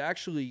it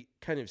actually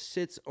kind of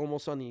sits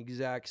almost on the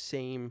exact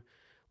same,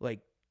 like,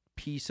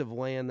 piece of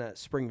land that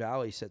Spring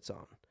Valley sits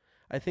on.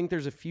 I think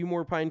there's a few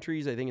more pine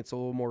trees. I think it's a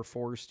little more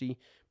foresty,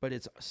 but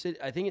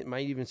I think it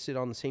might even sit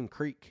on the same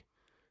creek.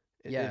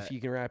 Yeah, if you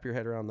can wrap your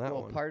head around that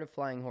one. Well, part of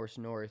Flying Horse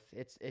North,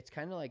 it's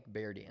kind of like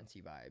Bear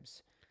Dancey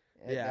vibes.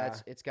 Yeah,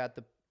 it's got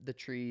the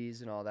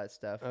trees and all that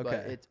stuff.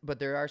 Okay, but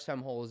there are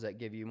some holes that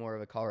give you more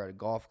of a Colorado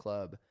Golf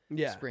Club,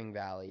 Spring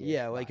Valley.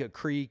 Yeah, like a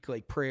creek,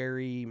 like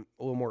prairie,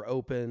 a little more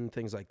open,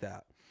 things like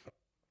that.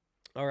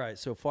 All right,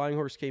 so Flying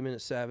Horse came in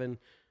at 7.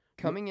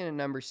 Coming in at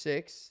number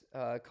 6,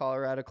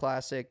 Colorado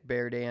Classic,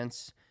 Bear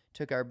Dance.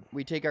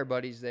 We take our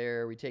buddies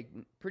there. We take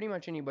pretty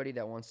much anybody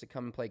that wants to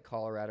come and play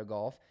Colorado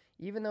golf.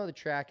 Even though the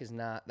track is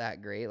not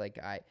that great, like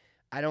I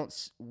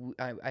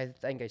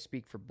think I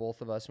speak for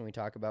both of us when we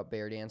talk about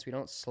Bear Dance. We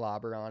don't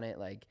slobber on it.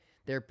 Like,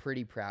 they're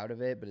pretty proud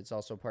of it, but it's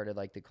also part of,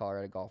 like, the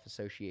Colorado Golf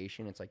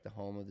Association. It's like the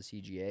home of the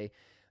CGA.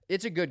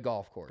 It's a good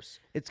golf course.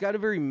 It's got a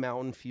very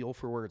mountain feel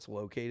for where it's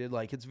located.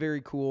 Like, it's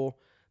very cool.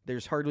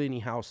 There's hardly any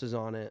houses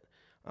on it.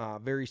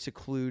 Very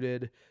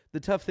secluded. The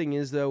tough thing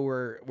is, though,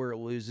 where it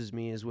loses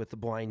me is with the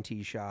blind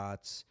tee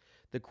shots,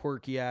 the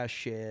quirky ass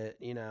shit,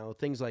 you know,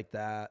 things like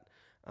that.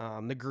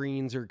 The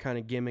greens are kind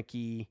of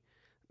gimmicky.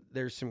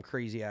 There's some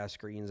crazy ass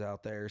greens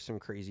out there, some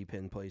crazy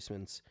pin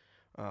placements.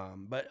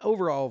 But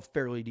overall,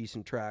 fairly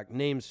decent track.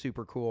 Name's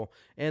super cool.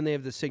 And they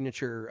have the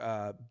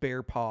signature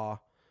bear paw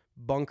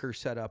bunker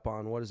set up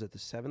on, what is it, the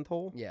 7th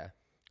hole? Yeah.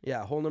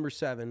 Yeah, hole number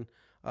 7,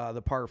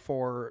 the par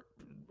 4,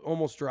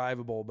 almost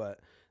drivable, but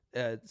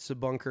it's a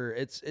bunker.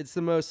 It's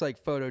the most,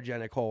 like,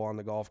 photogenic hole on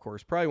the golf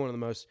course. Probably one of the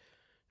most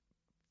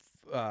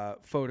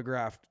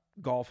photographed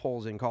golf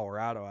holes in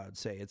Colorado, I would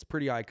say. It's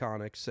pretty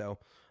iconic, so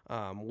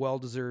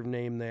well-deserved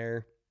name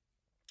there.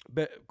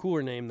 But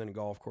cooler name than a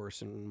golf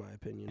course, in my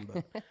opinion,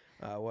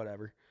 but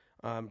whatever.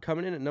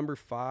 Coming in at number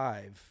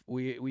 5,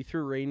 we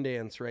threw Rain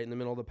Dance right in the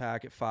middle of the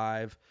pack at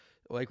 5.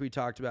 Like we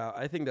talked about,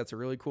 I think that's a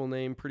really cool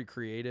name, pretty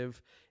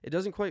creative. It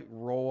doesn't quite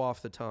roll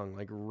off the tongue,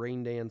 like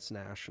Rain Dance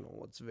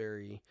National. It's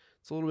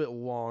a little bit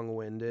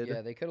long-winded.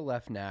 Yeah, they could have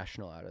left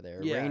National out of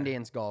there. Yeah. Rain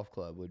Dance Golf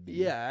Club would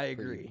be I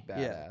agree. Badass.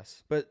 Yeah.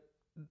 But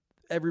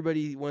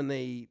everybody, when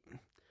they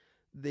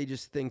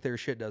just think their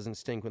shit doesn't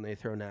stink when they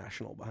throw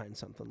National behind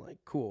something. Like,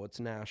 cool, it's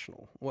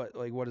National.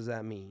 What does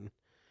that mean?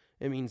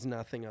 It means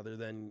nothing other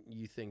than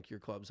you think your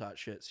club's hot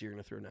shit, so you're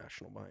going to throw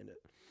National behind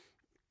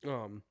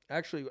it.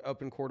 Actually,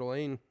 up in Coeur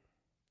d'Alene,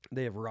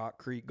 they have Rock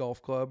Creek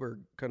Golf Club or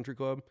Country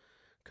Club,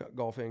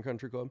 Golf and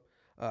Country Club.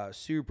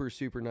 Super,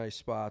 super nice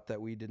spot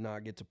that we did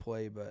not get to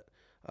play, but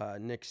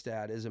Nick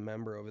Stad is a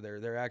member over there.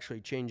 They're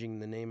actually changing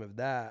the name of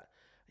that.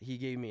 He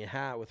gave me a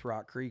hat with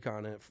Rock Creek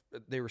on it.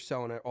 They were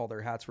selling all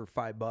their hats for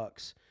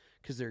 $5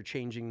 because they're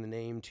changing the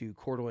name to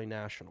Coeur d'Alene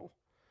National.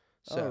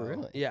 So,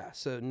 really? Yeah.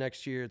 So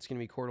next year it's going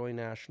to be Coeur d'Alene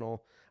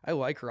National. I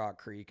like Rock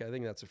Creek. I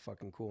think that's a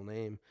fucking cool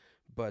name,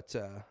 but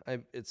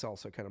it's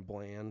also kind of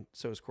bland.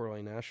 So is Coeur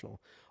d'Alene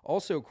National.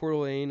 Also, Coeur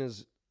d'Alene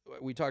is,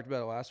 we talked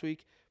about it last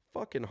week,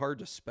 fucking hard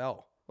to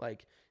spell.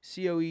 Like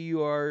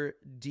COEURD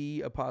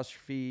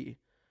apostrophe,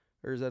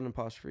 or is that an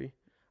apostrophe?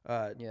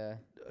 Yeah.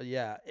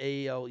 Yeah,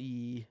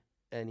 ALENE.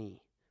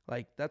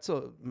 Like, that's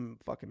a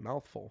fucking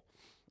mouthful.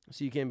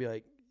 So you can't be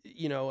like,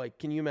 you know, like,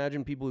 can you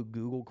imagine people who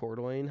Google Coeur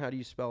d'Alene? How do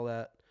you spell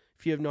that?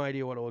 If you have no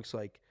idea what it looks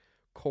like,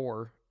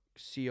 Core,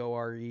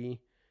 COREDALA,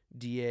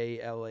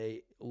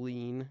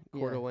 lean,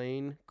 Coeur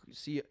d'Alene,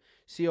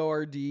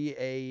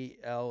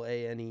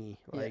 CORDALANE.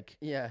 Like,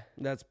 yeah.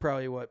 That's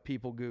probably what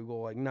people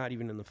Google, like, not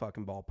even in the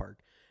fucking ballpark.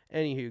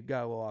 Anywho,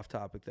 got a little off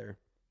topic there.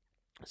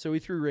 So we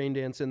threw Rain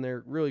Dance in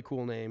there. Really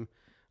cool name.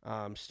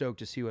 Stoked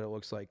to see what it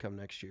looks like come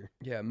next year.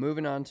 Yeah,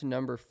 moving on to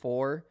number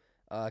 4,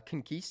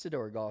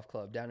 Conquistador Golf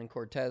Club down in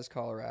Cortez,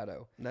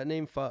 Colorado. That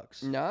name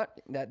fucks.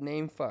 That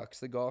name fucks.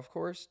 The golf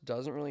course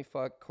doesn't really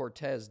fuck.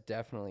 Cortez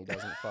definitely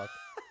doesn't fuck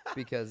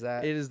because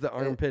that It is the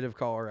armpit of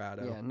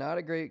Colorado. Yeah, not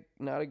a great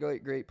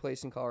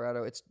place in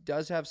Colorado. It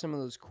does have some of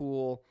those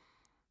cool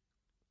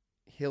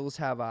hills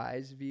have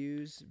eyes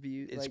views.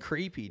 It's like,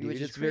 creepy, dude.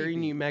 which is It's very creepy.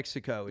 New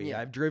Mexico-y. Yeah.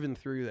 I've driven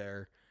through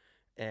there,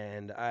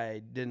 and I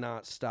did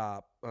not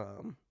stop. I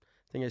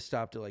think I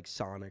stopped at like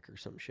Sonic or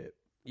some shit.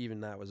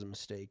 Even that was a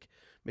mistake.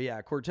 But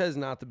yeah, Cortez is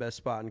not the best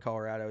spot in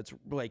Colorado. It's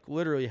like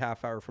literally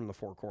half hour from the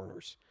Four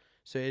Corners.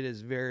 So it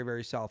is very,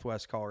 very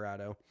southwest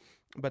Colorado.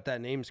 But that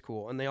name's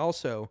cool. And they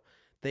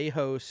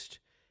host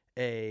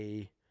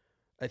I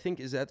think,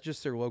 is that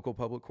just their local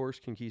public course,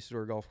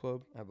 Conquistador Golf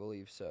Club? I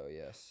believe so,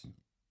 yes.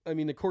 I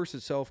mean, the course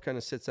itself kind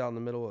of sits out in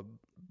the middle of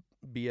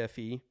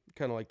BFE,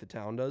 kind of like the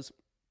town does.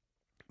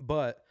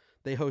 But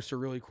they host a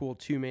really cool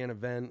 2-man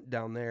event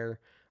down there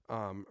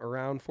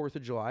around 4th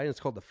of July, and it's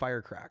called the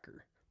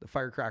Firecracker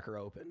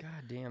Open.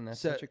 God damn, that's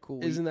So, such a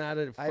cool. Isn't that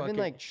a fucking... I've been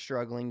like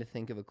struggling to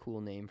think of a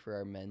cool name for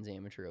our men's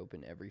amateur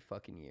open every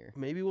fucking year.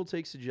 Maybe we'll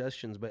take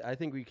suggestions, but I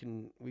think we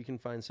can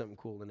find something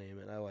cool to name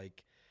it. I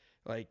like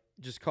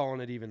just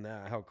calling it even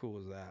that. How cool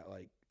is that?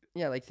 Like,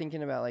 Yeah, like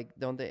thinking about like,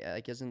 don't they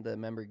like? Isn't the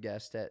member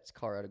guest at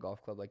Colorado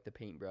Golf Club like the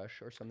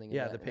Paintbrush or something?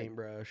 yeah, like the that?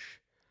 paintbrush.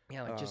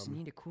 Yeah, like just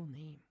need a cool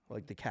name.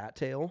 Like the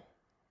Cattail.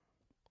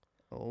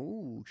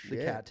 Oh shit!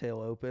 The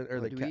Cattail Open,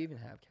 or do we even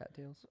have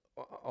cattails?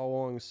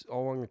 all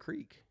along the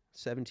creek.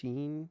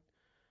 17,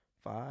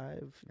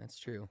 5. That's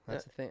true.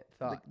 That's a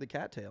thought. The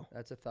Cattail,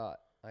 That's a thought.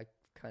 I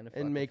kind of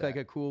and make like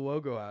a cool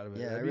logo out of it.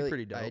 yeah. That'd I be really,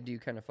 pretty dope. I do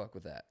kind of fuck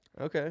with that.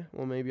 Okay,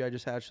 well maybe I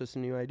just hatched us a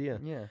new idea.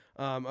 Yeah.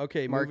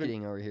 Okay,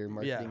 Marketing over here.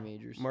 Marketing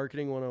majors.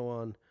 Marketing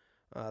 101.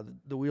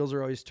 The wheels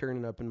are always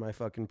turning up in my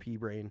fucking pea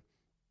brain.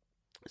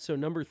 So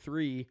number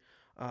 3,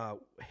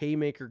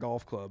 Haymaker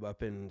Golf Club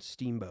up in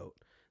Steamboat.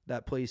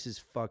 That place is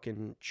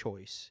fucking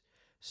choice.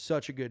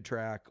 Such a good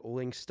track,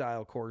 link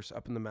style course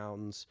up in the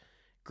mountains.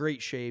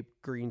 Great shape,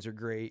 greens are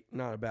great.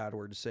 Not a bad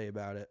word to say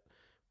about it.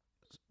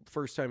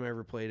 First time I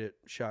ever played it,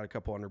 shot a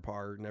couple under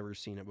par, never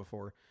seen it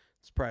before.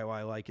 That's probably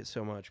why I like it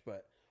so much.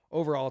 But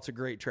overall, it's a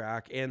great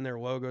track, and their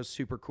logo's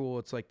super cool.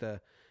 It's like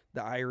the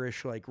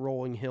Irish like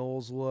rolling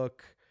hills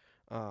look,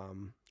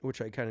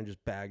 which I kind of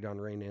just bagged on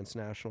Rain Dance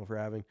National for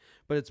having.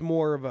 But it's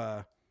more of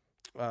a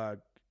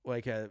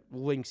like a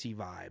Lynxy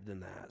vibe than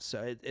that.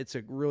 So it's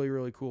a really,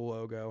 really cool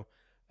logo.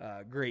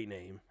 Great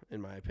name, in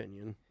my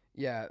opinion.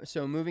 Yeah,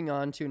 so moving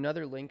on to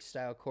another link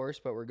style course,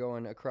 but we're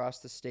going across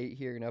the state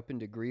here and up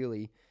into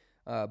Greeley.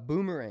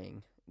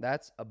 Boomerang,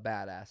 that's a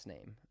badass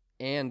name.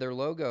 And their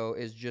logo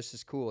is just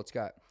as cool. It's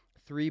got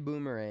 3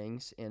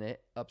 boomerangs in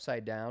it,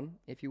 upside down,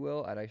 if you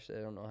will. I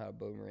don't know how a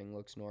boomerang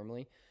looks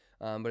normally.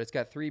 But it's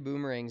got 3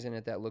 boomerangs in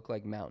it that look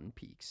like mountain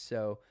peaks.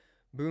 So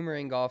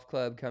Boomerang Golf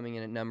Club coming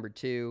in at number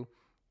 2.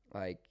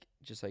 Like,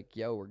 just like,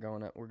 yo, we're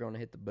going to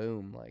hit the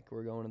boom. Like,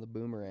 we're going to the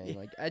Boomerang. Yeah.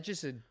 Like, that's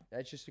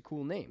just a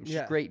cool name. It's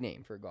just a great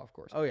name for a golf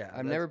course. Oh yeah,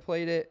 I've never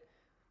played it.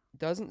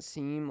 Doesn't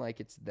seem like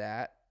it's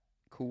that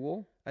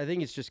cool. I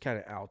think it's just kind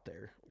of out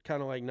there,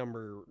 kind of like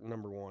number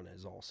 1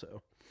 is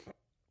also.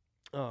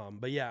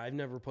 But yeah, I've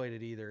never played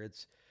it either.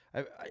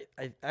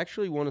 I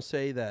actually want to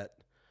say that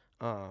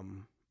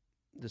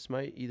this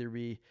might either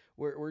be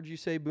where'd you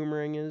say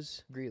Boomerang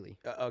is? Greeley.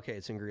 Okay,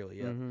 it's in Greeley.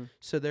 Yeah.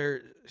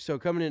 Mm-hmm. So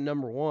coming in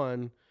number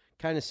 1,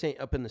 kind of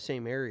up in the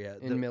same area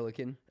in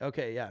Milliken.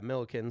 Okay, yeah,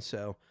 Milliken.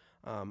 So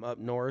up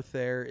north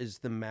there is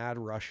the Mad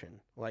Russian.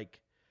 Like,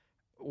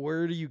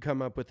 where do you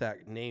come up with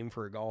that name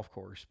for a golf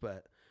course?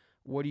 But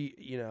what do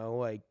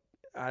like,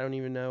 I don't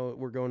even know.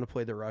 We're going to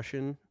play the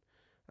Russian.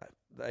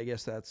 I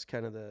guess that's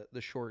kind of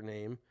the short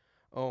name.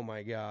 Oh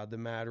my God, the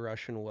Mad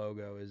Russian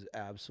logo is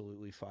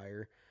absolutely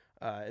fire.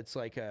 It's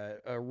like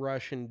a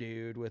Russian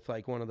dude with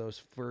like one of those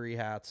furry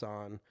hats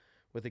on,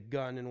 with a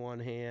gun in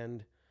one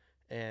hand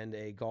and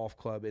a golf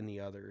club in the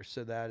other.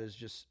 So that is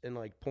just in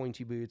like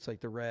pointy boots,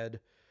 like the red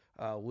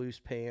loose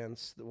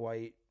pants, the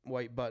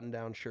white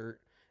button-down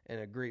shirt,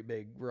 and a great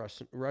big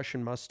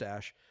Russian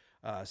mustache.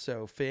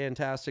 So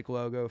fantastic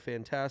logo,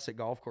 fantastic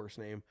golf course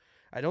name.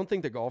 I don't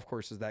think the golf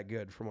course is that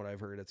good from what I've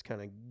heard. It's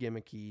kind of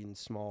gimmicky and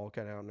small,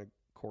 kind of out in a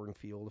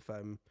cornfield, if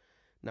I'm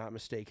not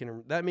mistaken.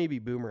 Or that may be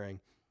Boomerang.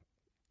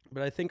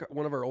 But I think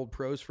one of our old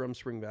pros from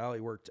Spring Valley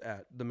worked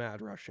at the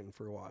Mad Russian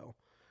for a while.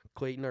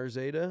 Clayton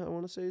Arzeda, I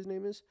want to say his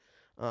name is.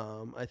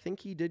 I think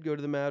he did go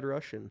to the Mad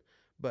Russian.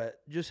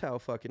 But just how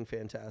fucking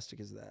fantastic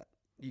is that?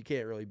 You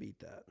can't really beat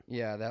that.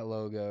 Yeah, that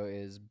logo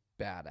is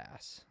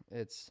badass.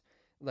 It's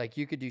like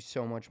you could do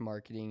so much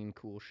marketing and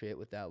cool shit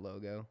with that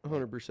logo.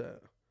 100%.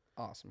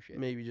 Awesome shit.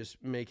 Maybe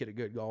just make it a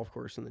good golf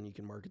course and then you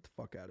can market the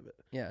fuck out of it.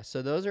 Yeah,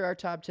 so those are our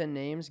top 10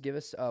 names. Give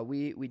us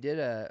we did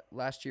a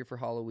last year for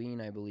Halloween,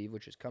 I believe,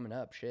 which is coming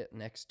up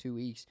next 2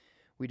 weeks.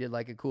 We did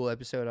like a cool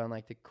episode on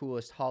like the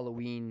coolest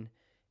Halloween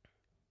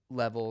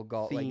level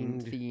golf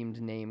themed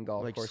name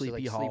golf like course.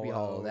 Sleepy Hollow. Sleepy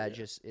Hollow. That yeah.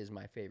 just is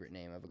my favorite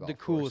name of a golf The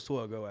course. coolest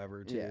logo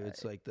ever too. Yeah.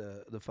 It's like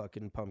the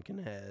fucking pumpkin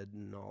head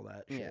and all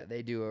that shit. Yeah,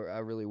 they do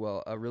a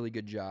really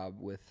good job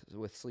with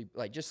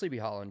just Sleepy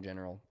Hollow in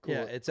general.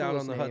 Yeah, it's out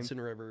on the name.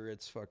 Hudson River.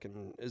 It's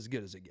fucking as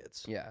good as it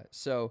gets. Yeah.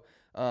 So,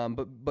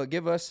 but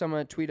give us some,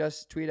 tweet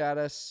at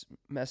us,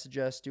 message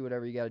us, do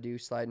whatever you got to do.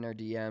 Slide in our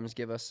DMs.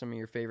 Give us some of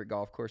your favorite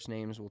golf course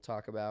names. We'll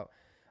talk about.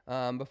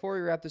 Before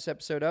we wrap this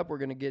episode up, we're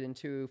gonna get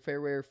into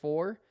Fairway or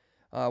Four.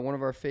 One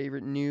of our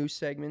favorite new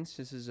segments.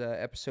 This is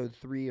episode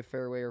 3 of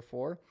Fairway or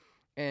 4.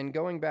 And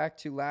going back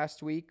to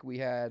last week, we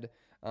had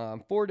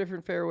 4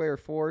 different Fairway or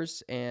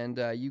 4s, and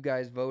you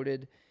guys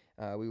voted.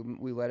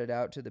 We let it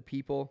out to the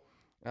people.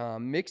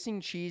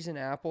 Mixing cheese and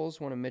apples,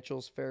 one of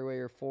Mitchell's Fairway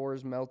or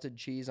 4s, melted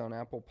cheese on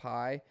apple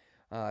pie.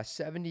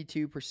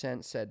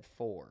 72% said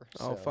 4.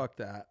 Oh, So fuck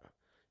that.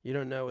 You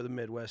don't know the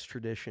Midwest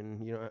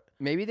tradition. You know,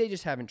 maybe they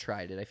just haven't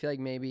tried it. I feel like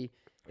maybe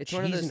it's cheese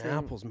one of those and things,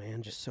 apples,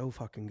 man, just so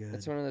fucking good.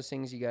 It's one of those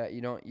things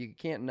you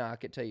can't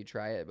knock it till you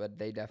try it, but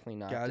they definitely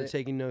knocked Gotta it.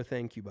 take a no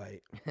thank you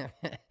bite.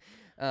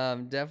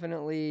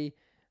 Definitely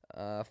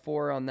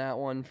 4 on that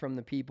one from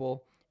the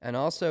people. And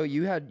also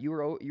you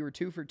were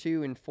 2 for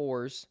 2 in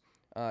 4s.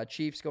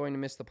 Chiefs going to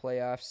miss the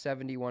playoffs.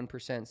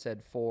 71%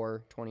 said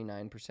 4,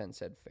 29%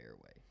 said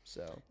fairway.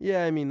 So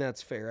Yeah, I mean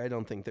that's fair. I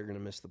don't think they're gonna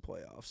miss the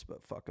playoffs,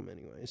 but fuck them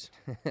anyways.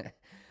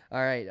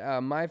 all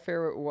right, my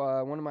favorite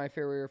one of my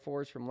fairway or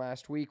 4s from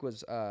last week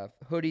was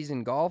hoodies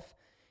and golf.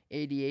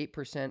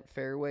 88%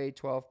 fairway,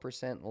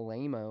 12%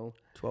 lame-o.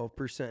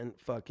 12%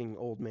 fucking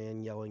old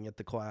man yelling at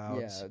the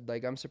clouds. Yeah,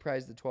 like I'm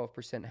surprised the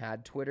 12%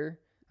 had Twitter.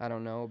 I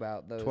don't know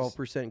about those.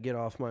 12% get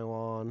off my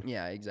lawn.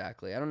 Yeah,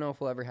 exactly. I don't know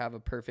if we'll ever have a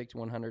perfect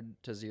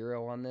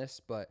 100-0 on this,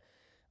 but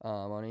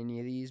on any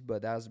of these,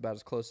 but that was about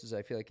as close as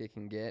I feel like it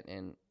can get.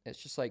 And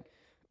it's just like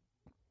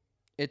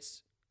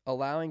it's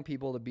allowing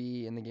people to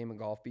be in the game of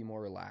golf, be more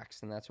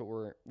relaxed, and that's what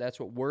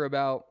we're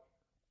about.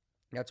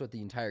 That's what the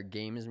entire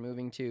game is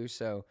moving to.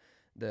 So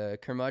the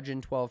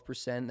curmudgeon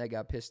 12% that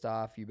got pissed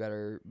off, you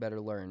better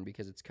learn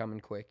because it's coming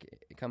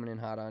quick, coming in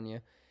hot on you.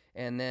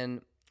 And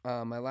then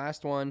my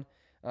last one.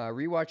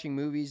 Rewatching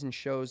movies and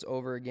shows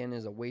over again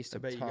is a waste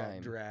of time. I bet you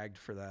got dragged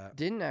for that.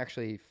 Didn't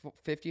actually.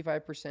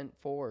 55%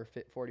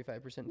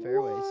 45%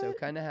 fairway, so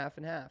kind of half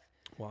and half.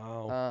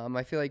 Wow.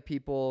 I feel like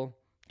people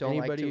don't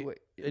anybody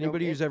like to.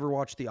 Anybody who's ever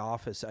watched The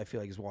Office, I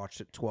feel like has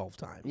watched it 12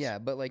 times. Yeah,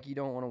 but like you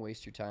don't want to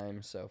waste your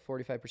time. So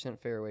 45%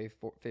 fairway,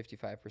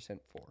 55%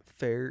 4.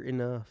 Fair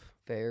enough.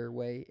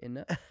 Fairway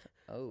enough.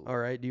 Oh. All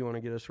right. Do you want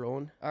to get us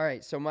rolling? All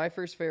right. So my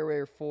first fairway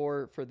or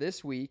 4 for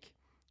this week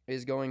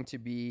is going to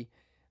be.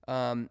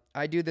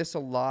 I do this a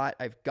lot.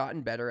 I've gotten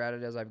better at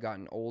it as I've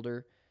gotten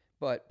older,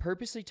 but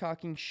purposely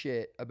talking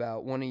shit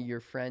about one of your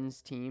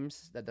friends'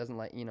 teams that doesn't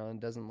like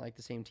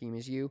the same team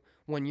as you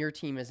when your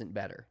team isn't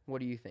better.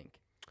 What do you think?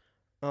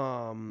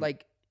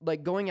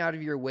 Like going out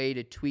of your way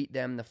to tweet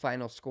them the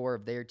final score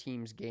of their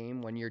team's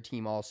game when your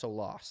team also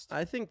lost.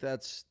 I think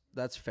that's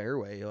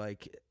fairway.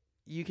 Like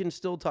you can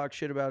still talk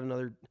shit about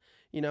another.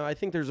 I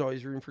think there's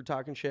always room for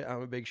talking shit.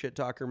 I'm a big shit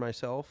talker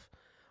myself.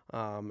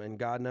 And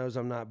God knows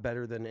I'm not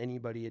better than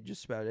anybody at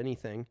just about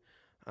anything,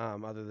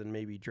 other than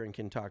maybe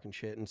drinking, talking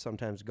shit, and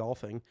sometimes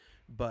golfing.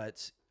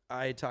 But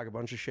I talk a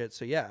bunch of shit.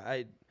 So,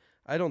 yeah,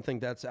 I don't think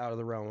that's out of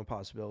the realm of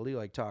possibility,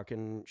 like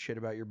talking shit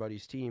about your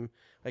buddy's team.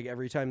 Like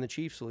every time the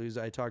Chiefs lose,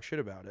 I talk shit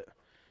about it.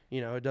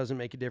 It doesn't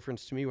make a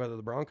difference to me whether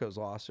the Broncos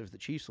lost. If the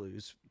Chiefs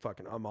lose,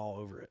 fucking I'm all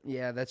over it.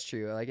 Yeah, that's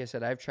true. Like I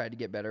said, I've tried to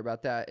get better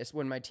about that. It's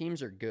when my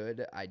teams are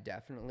good, I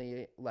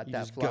definitely let You that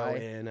just fly. go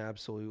in,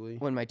 absolutely.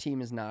 When my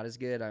team is not as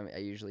good, I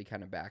usually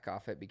kind of back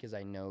off it because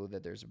I know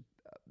that there's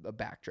a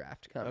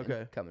backdraft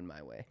coming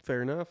my way.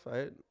 Fair enough.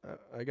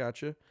 I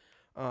got you.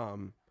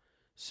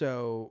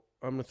 So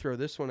I'm going to throw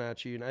this one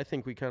at you, and I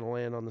think we kind of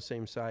land on the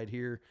same side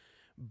here.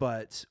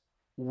 But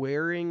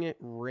wearing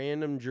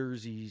random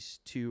jerseys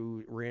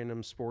to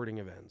random sporting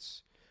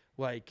events,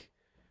 like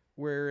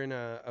wearing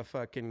a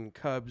fucking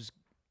Cubs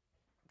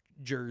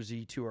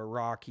jersey to a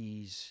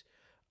Rockies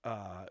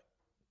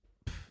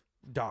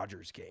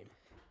Dodgers game.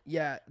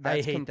 Yeah,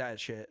 I hate that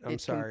shit. I'm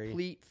it's sorry.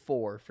 Complete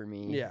 4 for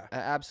me. Yeah.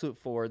 Absolute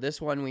 4.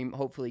 This one we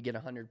hopefully get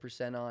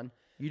 100% on.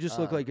 You just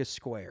look like a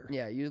square.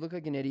 Yeah, you look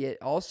like an idiot.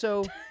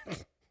 Also,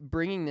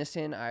 bringing this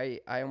in, I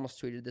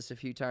almost tweeted this a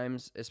few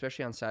times,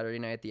 especially on Saturday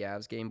night at the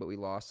Avs game, but we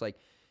lost. Like,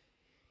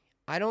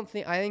 I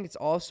think it's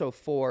also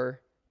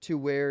to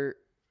wear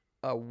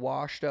a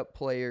washed up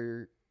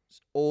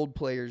old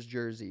player's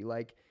jersey.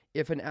 Like,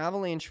 if an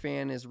Avalanche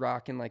fan is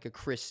rocking like a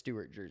Chris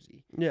Stewart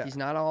jersey, he's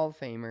not a Hall of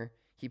Famer.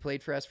 He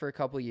played for us for a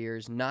couple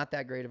years, not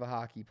that great of a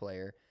hockey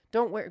player.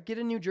 Get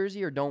a new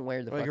jersey or don't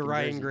wear the like fucking a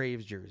Ryan jersey.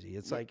 Graves jersey.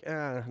 It's like,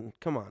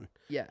 come on.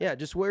 Yeah.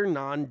 Just wear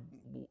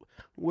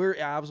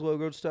Avs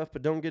logo stuff,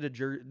 but don't get a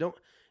jersey.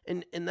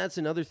 And that's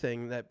another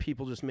thing that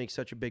people just make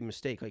such a big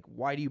mistake. Like,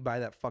 why do you buy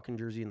that fucking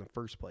jersey in the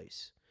first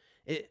place?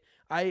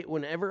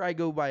 Whenever I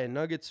go buy a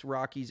Nuggets,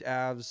 Rockies,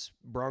 Avs,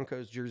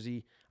 Broncos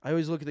jersey, I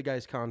always look at the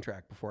guy's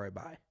contract before I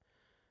buy.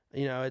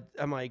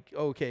 I'm like,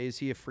 okay, is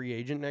he a free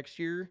agent next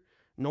year?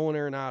 Nolan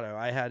Arenado,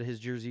 I had his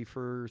jersey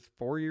for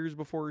 4 years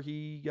before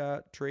he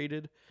got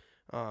traded,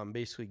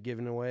 basically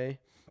given away.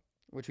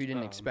 Which we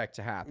didn't expect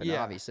to happen.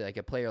 Yeah. Obviously, like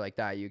a player like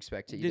that, you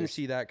expect to. Didn't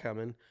see that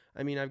coming.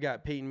 I mean, I've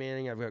got Peyton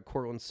Manning, I've got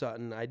Cortland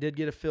Sutton. I did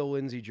get a Phil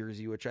Lindsay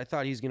jersey, which I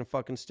thought he's going to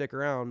fucking stick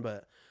around,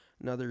 but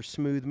another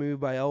smooth move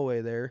by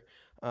Elway there.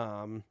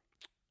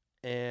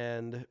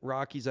 And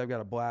Rockies, I've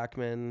got a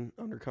Blackman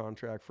under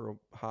contract for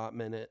a hot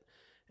minute.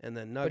 And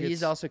then Nuggets. But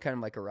he's also kind of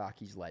like a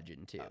Rockies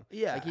legend, too.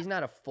 Yeah. Like, he's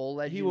not a full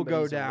legend. He will but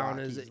go he's down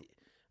a as Rockies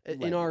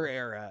in our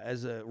era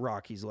as a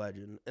Rockies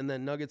legend. And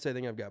then Nuggets, I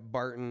think I've got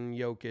Barton,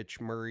 Jokic,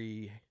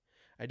 Murray.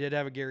 I did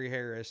have a Gary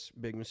Harris.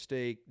 Big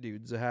mistake.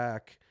 Dude's a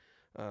hack.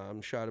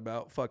 Shot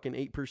about fucking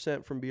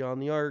 8% from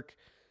beyond the arc.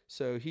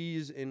 So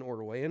he's in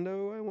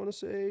Orlando, I want to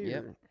say.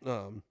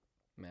 Yep.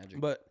 Magic.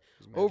 But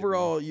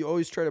overall, you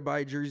always try to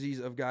buy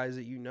jerseys of guys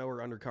that you know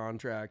are under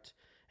contract.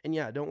 And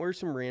yeah, don't wear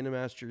some random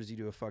ass jersey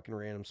to a fucking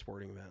random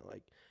sporting event.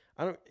 Like,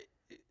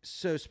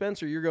 So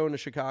Spencer, you're going to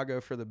Chicago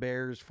for the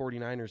Bears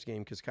 49ers game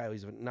because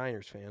Kylie's a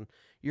Niners fan.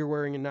 You're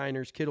wearing a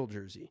Niners Kittle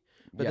jersey,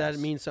 but that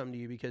means something to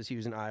you because he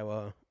was an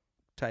Iowa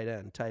tight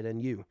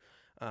end U.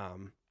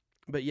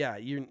 But yeah,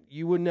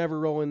 you would never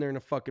roll in there in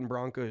a fucking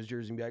Broncos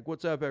jersey and be like,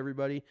 "What's up,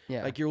 everybody?"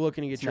 Yeah. Like you're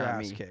looking to get your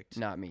ass kicked.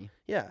 Not me.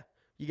 Yeah,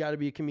 you got to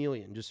be a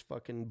chameleon. Just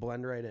fucking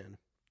blend right in.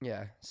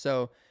 Yeah.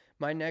 So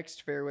my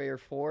next fairway or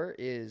four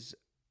is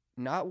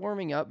not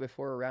warming up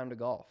before a round of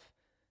golf.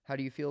 How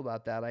do you feel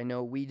about that? I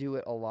know we do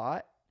it a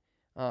lot.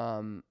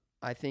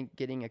 I think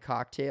getting a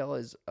cocktail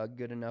is a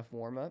good enough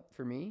warm up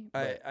for me.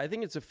 I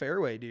think it's a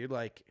fairway, dude.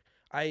 Like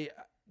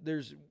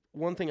there's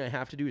one thing I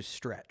have to do is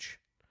stretch.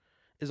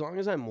 As long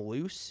as I'm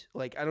loose,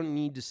 like I don't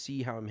need to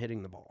see how I'm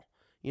hitting the ball.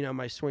 You know,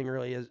 my swing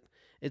really is.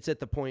 It's at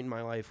the point in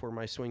my life where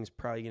my swing's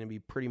probably going to be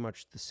pretty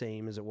much the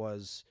same as it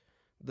was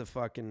the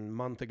fucking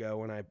month ago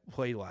when I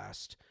played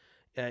last.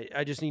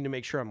 I just need to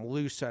make sure I'm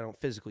loose so I don't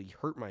physically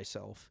hurt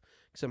myself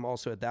because I'm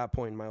also at that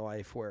point in my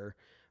life where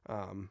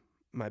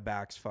my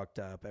back's fucked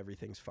up,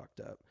 everything's fucked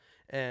up.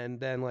 And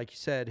then, like you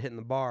said, hitting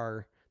the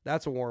bar,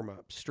 that's a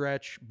warm-up.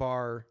 Stretch,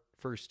 bar,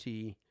 first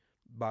tee,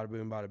 bada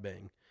boom, bada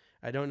bang.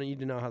 I don't need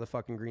to know how the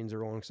fucking greens are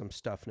rolling because I'm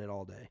stuffing it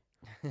all day.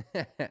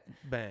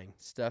 Bang.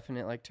 Stuffing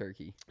it like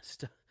turkey.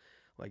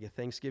 Like a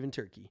Thanksgiving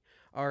turkey.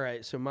 All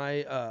right, so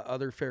my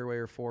other fairway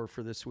or four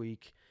for this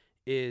week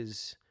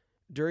is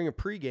during a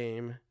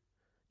pregame,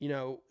 you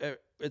know,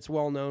 it's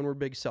well known we're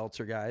big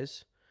seltzer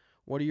guys.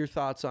 What are your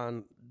thoughts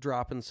on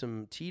dropping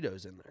some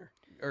Tito's in there?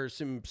 Or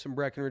some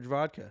Breckenridge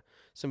vodka?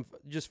 Some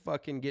just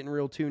fucking getting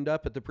real tuned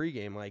up at the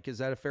pregame. Like, is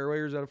that a fairway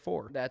or is that a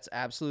four? That's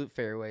absolute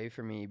fairway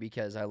for me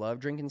because I love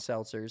drinking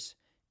seltzers.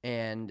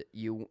 And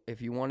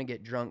if you want to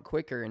get drunk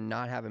quicker and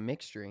not have a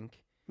mixed drink.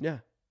 Yeah.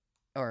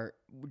 Or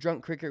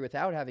drunk quicker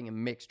without having a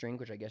mixed drink,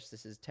 which I guess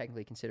this is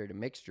technically considered a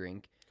mixed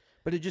drink.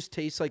 But it just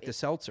tastes like the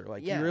seltzer.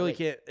 Like, you really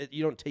can't,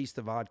 you don't taste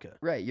the vodka.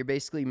 Right. You're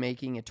basically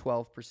making a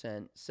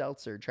 12%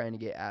 seltzer trying to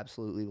get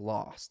absolutely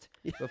lost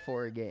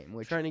before a game.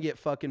 Trying to get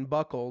fucking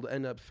buckled,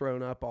 end up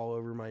thrown up all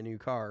over my new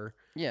car.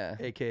 Yeah.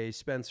 AKA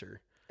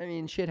Spencer. I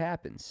mean, shit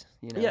happens.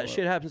 You know? Yeah,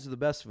 shit happens to the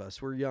best of us.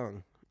 We're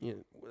young. You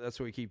know, that's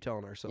what we keep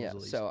telling ourselves at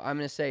least. So I'm going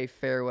to say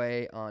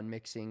fairway on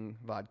mixing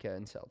vodka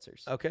and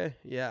seltzers. Okay.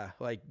 Yeah.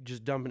 Like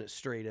just dumping it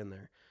straight in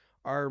there.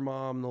 Our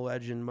mom, the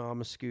legend,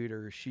 Mama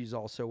Scooter, she's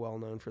also well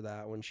known for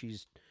that. When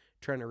she's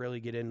trying to really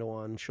get into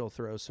one, she'll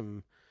throw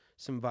some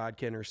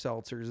vodka in her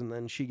seltzers, and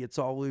then she gets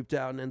all looped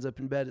out and ends up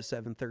in bed at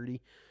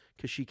 7:30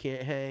 because she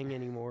can't hang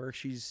anymore.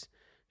 She's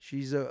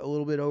a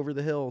little bit over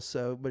the hill.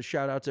 So, but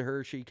shout out to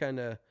her. She kind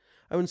of,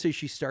 I wouldn't say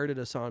she started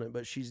us on it,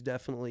 but she's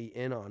definitely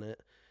in on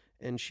it,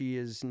 and she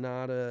is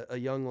not a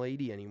young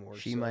lady anymore.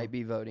 She might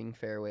be voting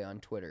fairway on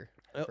Twitter.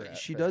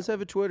 She does have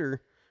a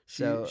Twitter.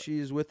 She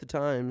is with the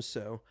times,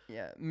 so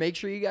yeah. Make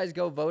sure you guys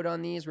go vote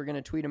on these. We're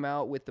gonna tweet them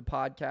out with the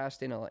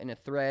podcast in a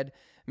thread.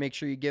 Make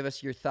sure you give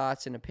us your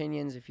thoughts and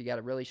opinions. If you got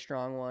a really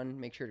strong one,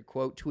 make sure to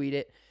quote tweet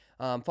it.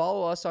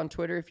 Follow us on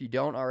Twitter if you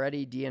don't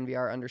already.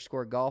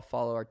 DNVR_golf.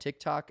 Follow our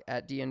TikTok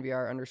at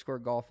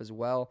DNVR_golf as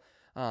well.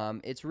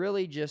 It's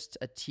really just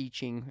a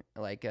teaching,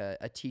 like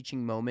a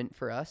teaching moment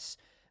for us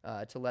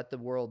to let the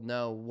world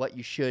know what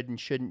you should and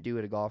shouldn't do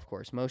at a golf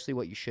course. Mostly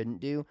what you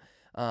shouldn't do.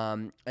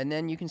 And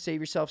then you can save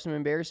yourself some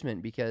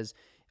embarrassment because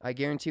I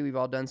guarantee we've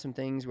all done some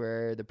things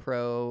where the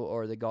pro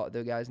or the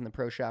guys in the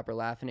pro shop are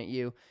laughing at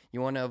you.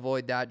 You want to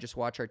avoid that, just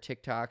watch our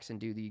TikToks and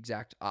do the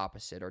exact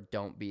opposite, or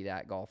don't be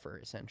that golfer,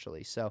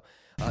 essentially. So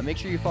make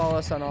sure you follow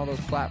us on all those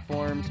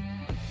platforms.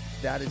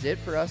 That is it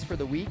for us for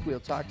the week. We'll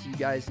talk to you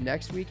guys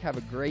next week. Have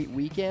a great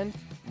weekend.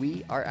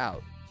 We are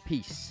out.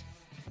 Peace.